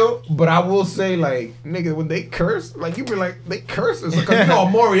it's stays. real, but I will say, like, nigga, when they curse, like, you be like, they curse. It's like, you know,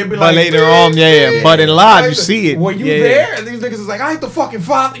 Maury, it'd be But like, later on, yeah. But in live, you see it. Were you Yeah, there? And these niggas is like, I ain't the fucking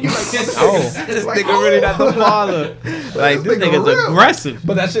father. You like, this This nigga really not the father. Like, this nigga's real. aggressive.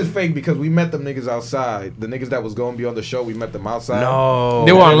 But that shit's fake because we met them niggas outside. The niggas that was going to be on the show, we met them outside. No.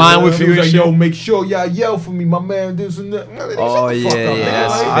 They were online with He you was and like, shit. yo, make sure y'all yell for me, my man, this and that. Nigga, Oh, shut the fuck yeah, up, yeah, nigga.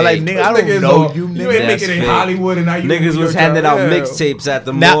 that's I like, nigga, I this don't nigga know is you, You nigga. ain't That's making it in fake. Hollywood and now you Niggas was handing out mixtapes at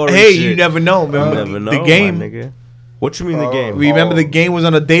the Now, mall. and hey, shit. you never know, man. You never know, The game. my nigga. What you mean the game? Remember the game was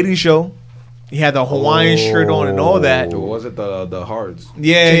on a dating show. He had the Hawaiian shirt on and all that. Or was it the hearts?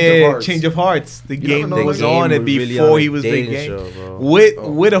 Yeah, Change of Hearts. The never game know was the on game it was really before on a he was the dating game show, bro.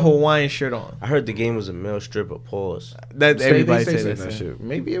 with a Hawaiian shirt on. I heard the game was a male stripper. Pause. That everybody say says that that. shit.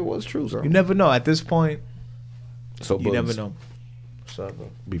 Maybe it was true, sir. You never know. At this point, So you never Bugs, know. What's up, bro?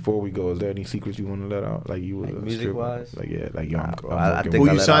 Before we go, is there any secrets you want to let out? Like you was Like a music-wise? stripper? Like yeah, like yo, I'm, bro, I'm I working think Who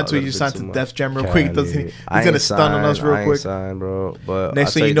I you let signed out to? a You little signed bit to too Def Jam real Cali. quick. Doesn't he? He's I gonna ain't stun on us signed, real I ain't quick. signed, bro. But Next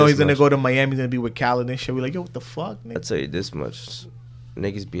I'll thing tell you know, this he's gonna much. go to Miami. He's gonna be with Khaled and shit. We like, yo, what the fuck? I'll Nigga? tell you this much.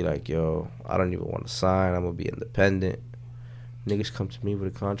 Niggas be like, yo, I don't even want to sign. I'm gonna be independent. Niggas come to me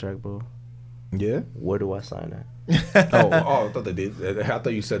with a contract, bro. Yeah. Where do I sign at? I thought they did. I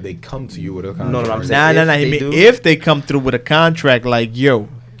thought you said they come to you with a contract. No, I'm saying- Nah. If He they mean, do- if they come through with a contract, like, yo,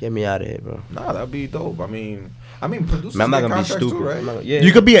 Get me out of here, bro. Nah, that'd be dope. I mean, producers Man, I'm not get gonna be contracts stupid. too, right? I'm not gonna- yeah.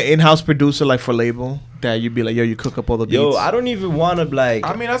 you could be an in-house producer, like for label, that you'd be like, yo, you cook up all the beats. Yo, I don't even want to like.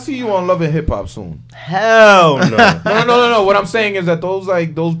 I mean, I see you on Love and Hip Hop soon. Hell no. No. What I'm saying is that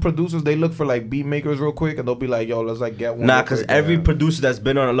those producers, they look for like beat makers real quick, and they'll be like, "Yo, let's like get one." Nah, real because quick, every yeah. producer that's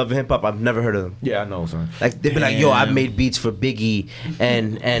been on Love and Hip Hop, I've never heard of them. Yeah, I know, son. Like they be like, yo, I Damn. made beats for Biggie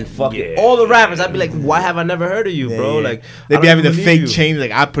and fucking all the rappers. I'd be like, why have I never heard of you, bro? Yeah. Like they I be don't having the believe fake you. change.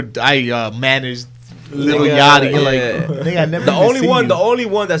 Like I managed Little Nigga, Yachty. You're yeah. like, nigga, I never. The even only seen one, you. the only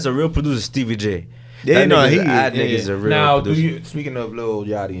one that's a real producer is Stevie J. Yeah, That no, nigga's- he that is, nigga's yeah. a real Now, producer. speaking of Lil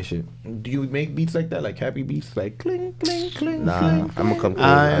Yachty and shit, do you make beats like that, like happy beats, like cling, cling, cling, Nah, cling? I'm gonna come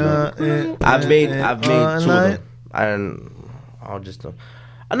clean. I've made two of them. I'll just. Nah,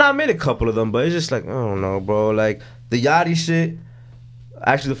 I made a couple of them, but it's just like I don't know, bro. Like the Yachty shit.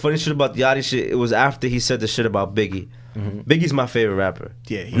 Actually, the funny shit about the Yachty shit, it was after he said the shit about Biggie. Biggie's my favorite rapper.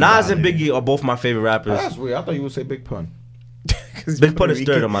 Yeah, he Nas wild, and Biggie are both my favorite rappers. That's weird. I thought you would say Big Pun. Big Pun is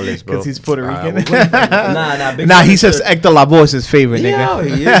third on my list, bro. Because he's Puerto Rican. Nah, Big Nah, Pun he is says third. Hector Lavoe is his favorite, Yeah,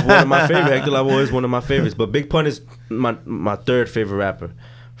 nigga. he is one of my favorite. Hector Lavoe is one of my favorites, but Big Pun is my third favorite rapper.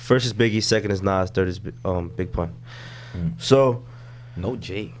 First is Biggie, second is Nas, third is Big Pun. So No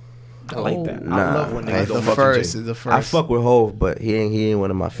J. I like that. I Nah, love when that's niggas don't The fuck with first J. is the first. I fuck with Hov, but he ain't one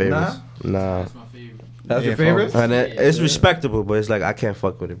of my favorites. Nah. That's my favorite. That's your Yeah, favorite? And it's respectable, but it's like I can't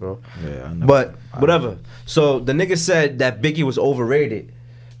fuck with it, bro. Yeah, I know. But whatever. So the nigga said that Biggie was overrated.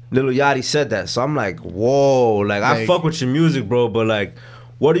 Lil Yachty said that. So I'm like, whoa, like I Like- fuck with your music, bro, but like,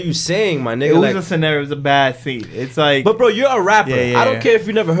 what are you saying, my It nigga? was Like, a scenario. It was a bad scene. It's like, but bro, you're a rapper. Yeah, I don't yeah. care if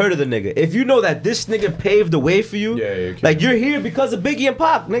you never heard of the nigga. If you know that this nigga paved the way for you, Yeah, like you're here because of Biggie and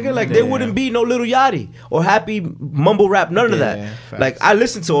Pac, nigga. Like there Yeah. wouldn't be no Lil Yachty or Happy Mumble Rap, none of Yeah, that. facts. Like I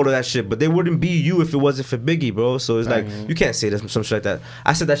listen to all of that shit, but they wouldn't be you if it wasn't for Biggie, bro. So it's like you can't say this some shit like that.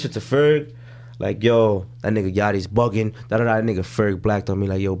 I said that shit to Ferg, like yo, that nigga Yachty's bugging. That nigga Ferg blacked on me,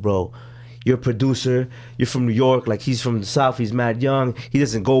 like yo, bro. You're a producer. You're from New York. Like he's from the South. He's mad young. He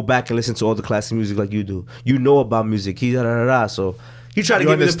doesn't go back and listen to all the classic music like you do. You know about music. He da da da da. So he tried to You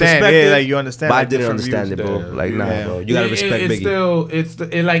give me the understand, perspective. yeah, like, you understand, But I like, didn't different understand views. it, bro. Yeah, Like nah, yeah. bro. You gotta respect it's Biggie. Still,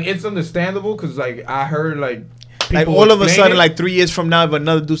 it's understandable because like I heard like like people all of a explain sudden, it. like 3 years from now, if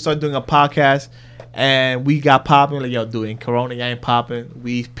another dude started doing a podcast and we got popping, like, yo, dude, in Corona, you ain't popping.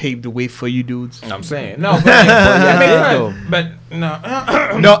 We paved the way for you dudes. I'm saying no, but, like, yeah, it makes I did, sense. But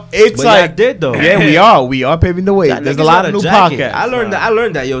no, No, it's But like, I did though. yeah, we are paving the way. That There's a nigga's lot got of new jacket. podcasts. I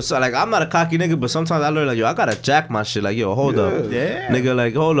learned that, yo. So like, I'm not a cocky nigga, but sometimes I learn like, yo, I gotta jack my shit. Like, yo, hold up, Yeah. nigga.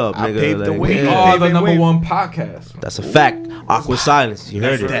 Like, hold up, I nigga. paved the like, way. we yeah. are the Paving number way. one podcast. That's a fact. Awkwd Silence. You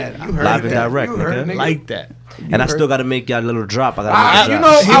heard it. that. You Live and direct, You heard nigga. it, nigga. Like that. And I still got to make y'all a little drop. I You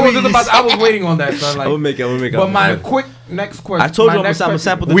know, I was waiting on that, son. Like, I will make it. But my next question. I told you I'm gonna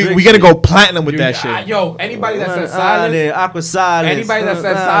sample the drink. We gotta go platinum with that shit. Yo, anybody that says silence, Awkd Silence. anybody that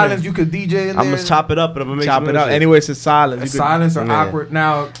says silence, you could DJ in there. I'm gonna chop it up and I'm gonna make Chop it up. Anyway, it's silence. Silence or awkward.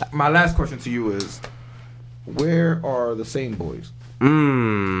 Now, my last question to you is, where are the Same Boys?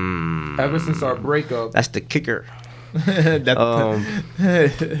 Ever since our breakup. That's the kicker. Damn,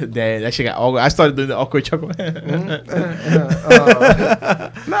 that shit got awkward. I started doing the awkward chuckle.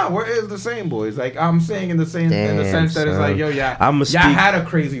 Nah, where is the Same Boys? Like, I'm saying in the sense that it's like, yo, y'all had a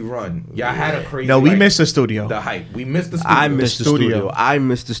crazy run. Y'all had a crazy. No, we missed the studio. The hype. We missed the studio. I missed the studio. I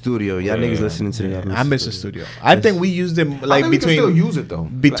missed the studio. Y'all niggas listening to that. I missed the studio. I think we used them like we can still use it though.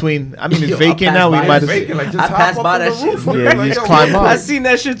 Between, I mean, it's vacant now. We might have. Like, I passed by that shit. Yeah, just climb up. I seen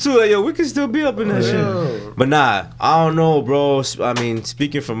that shit too. Like, yo, we can still be up in that shit. But nah, I don't know, bro. I mean,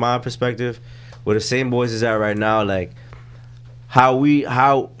 speaking from my perspective, where the Same Boys is at right now, like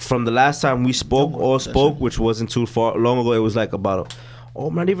how from the last time we spoke, which wasn't too far long ago. It was like about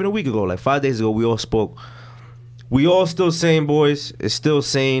not even a week ago, like 5 days ago. We all spoke. We all still Same Boys. It's still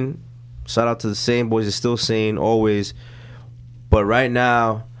sane. Shout out to the Same Boys. It's still sane always. But right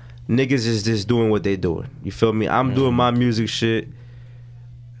now, niggas is just doing what they doing. You feel me? I'm doing my music shit.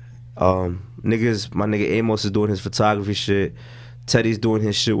 Niggas, my nigga Amos is doing his photography shit. Teddy's doing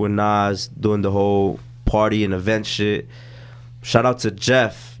his shit with Nas, doing the whole party and event shit. Shout out to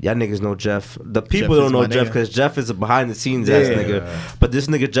Jeff. Y'all niggas know Jeff. The people don't know Jeff because Jeff is a behind the scenes ass nigga. But this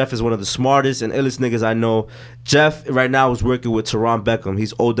nigga Jeff is one of the smartest and illest niggas I know. Jeff right now is working with Teron Beckham.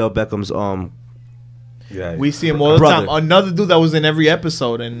 He's Odell Beckham's we see him all the time. Another dude that was in every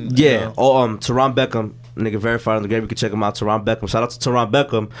episode and Teron Beckham. Nigga verified on the game. You can check him out. Teron Beckham. Shout out to Teron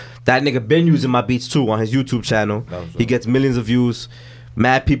Beckham. That nigga been using my beats too on his YouTube channel. He gets millions of views.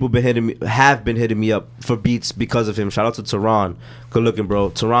 Mad people have been hitting me up for beats because of him. Shout out to Teron. Good looking, bro.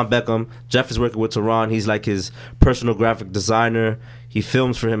 Teron Beckham. Jeff is working with Teron. He's like his personal graphic designer. He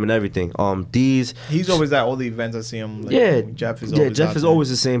films for him and everything. He's always at all the events. I see him. Like, Jeff is always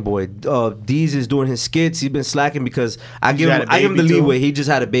the Same Boy. Deez is doing his skits. He's been slacking because I give him the leeway. He just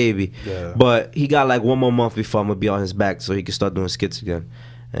had a baby, but he got like 1 more month before I'm gonna be on his back so he can start doing skits again.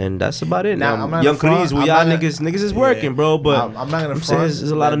 And that's about it. Now, Young Khalees, we y'all niggas is working, bro. But I'm not gonna front.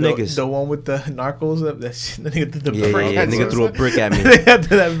 There's a lot of niggas. The one with the narcos, the nigga threw the brick. Nigga threw a brick at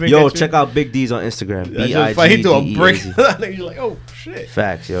me. Yo, check out Big D's on Instagram. BIGDEEZ. He threw a brick. You're like, oh shit.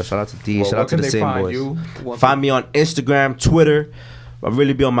 Facts, yo. Shout out to D. Shout out to the Same Boys. Find me on Instagram, Twitter. I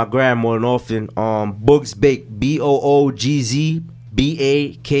really be on my gram more than often. Boogz Baked. BOOGZ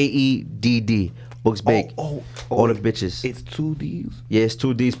BAKEDD. Boogz Baked. All the bitches. It's 2 D's? Yeah, it's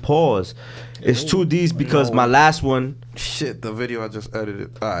 2 D's. Pause. It's 2 D's because my last one. Shit, the video I just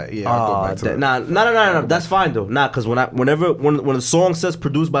edited. Alright, yeah, I'll go back to it. No. That's fine though. Nah, because when the song says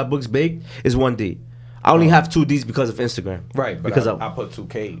produced by Boogz Baked, is 1 D. I only have 2 D's because of Instagram. Right, but because I put 2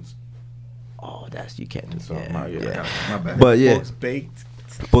 K's. Oh, you can't do so, that. My bad. But yeah. Boogz Baked.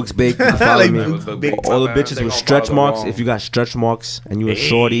 Boogz Baked. You can follow me. All the man. bitches with stretch marks. If you got stretch marks and you a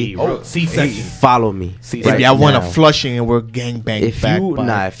shorty, follow me. If y'all want a Flushing and we're gangbang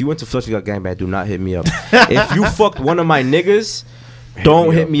if you went to Flushing and got gangbang, do not hit me up. If you fucked one of my niggas,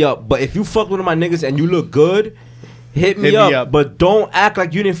 don't hit me up. But if you fucked one of my niggas and you look good, hit me up. But don't act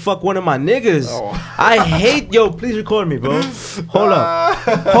like you didn't fuck one of my niggas. I hate please record me, bro.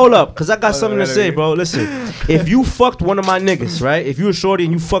 Hold up, cause I got something to say, bro. Listen, if you fucked one of my niggas, right? If you a shorty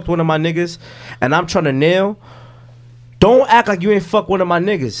and you fucked one of my niggas and I'm trying to nail, don't act like you ain't fuck one of my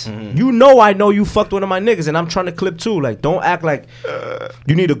niggas. You know I know you fucked one of my niggas and I'm trying to clip too. Like, don't act like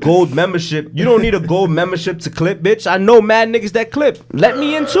you need a gold membership. You don't need a gold membership to clip, bitch. I know mad niggas that clip. Let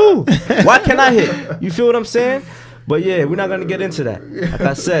me in too. Why can't I hit? You feel what I'm saying? But yeah, we're not gonna get into that. Like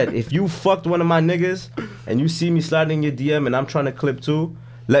I said, if you fucked one of my niggas and you see me sliding in your DM and I'm trying to clip too,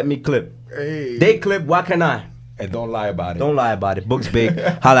 let me clip. Hey. They clip, why can't I? And don't lie about it. Don't lie about it. Boogz Baked.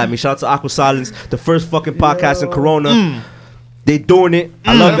 Holla at me. Shout out to Awkd Silence, the first fucking podcast in Corona. They doing it.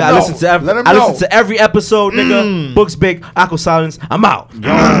 I love it. I listen to every episode, nigga. Boogz Baked, Awkd Silence. I'm out.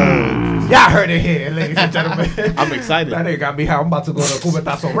 Y'all heard it here, ladies and gentlemen. I'm excited. That nigga got me how I'm about to go to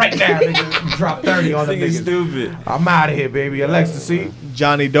Cubetazo right now, nigga. Drop 30 on the niggas. Stupid. I'm out of here, baby. Alextacy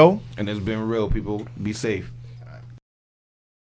Johnny Doe. And it's been real, people. Be safe.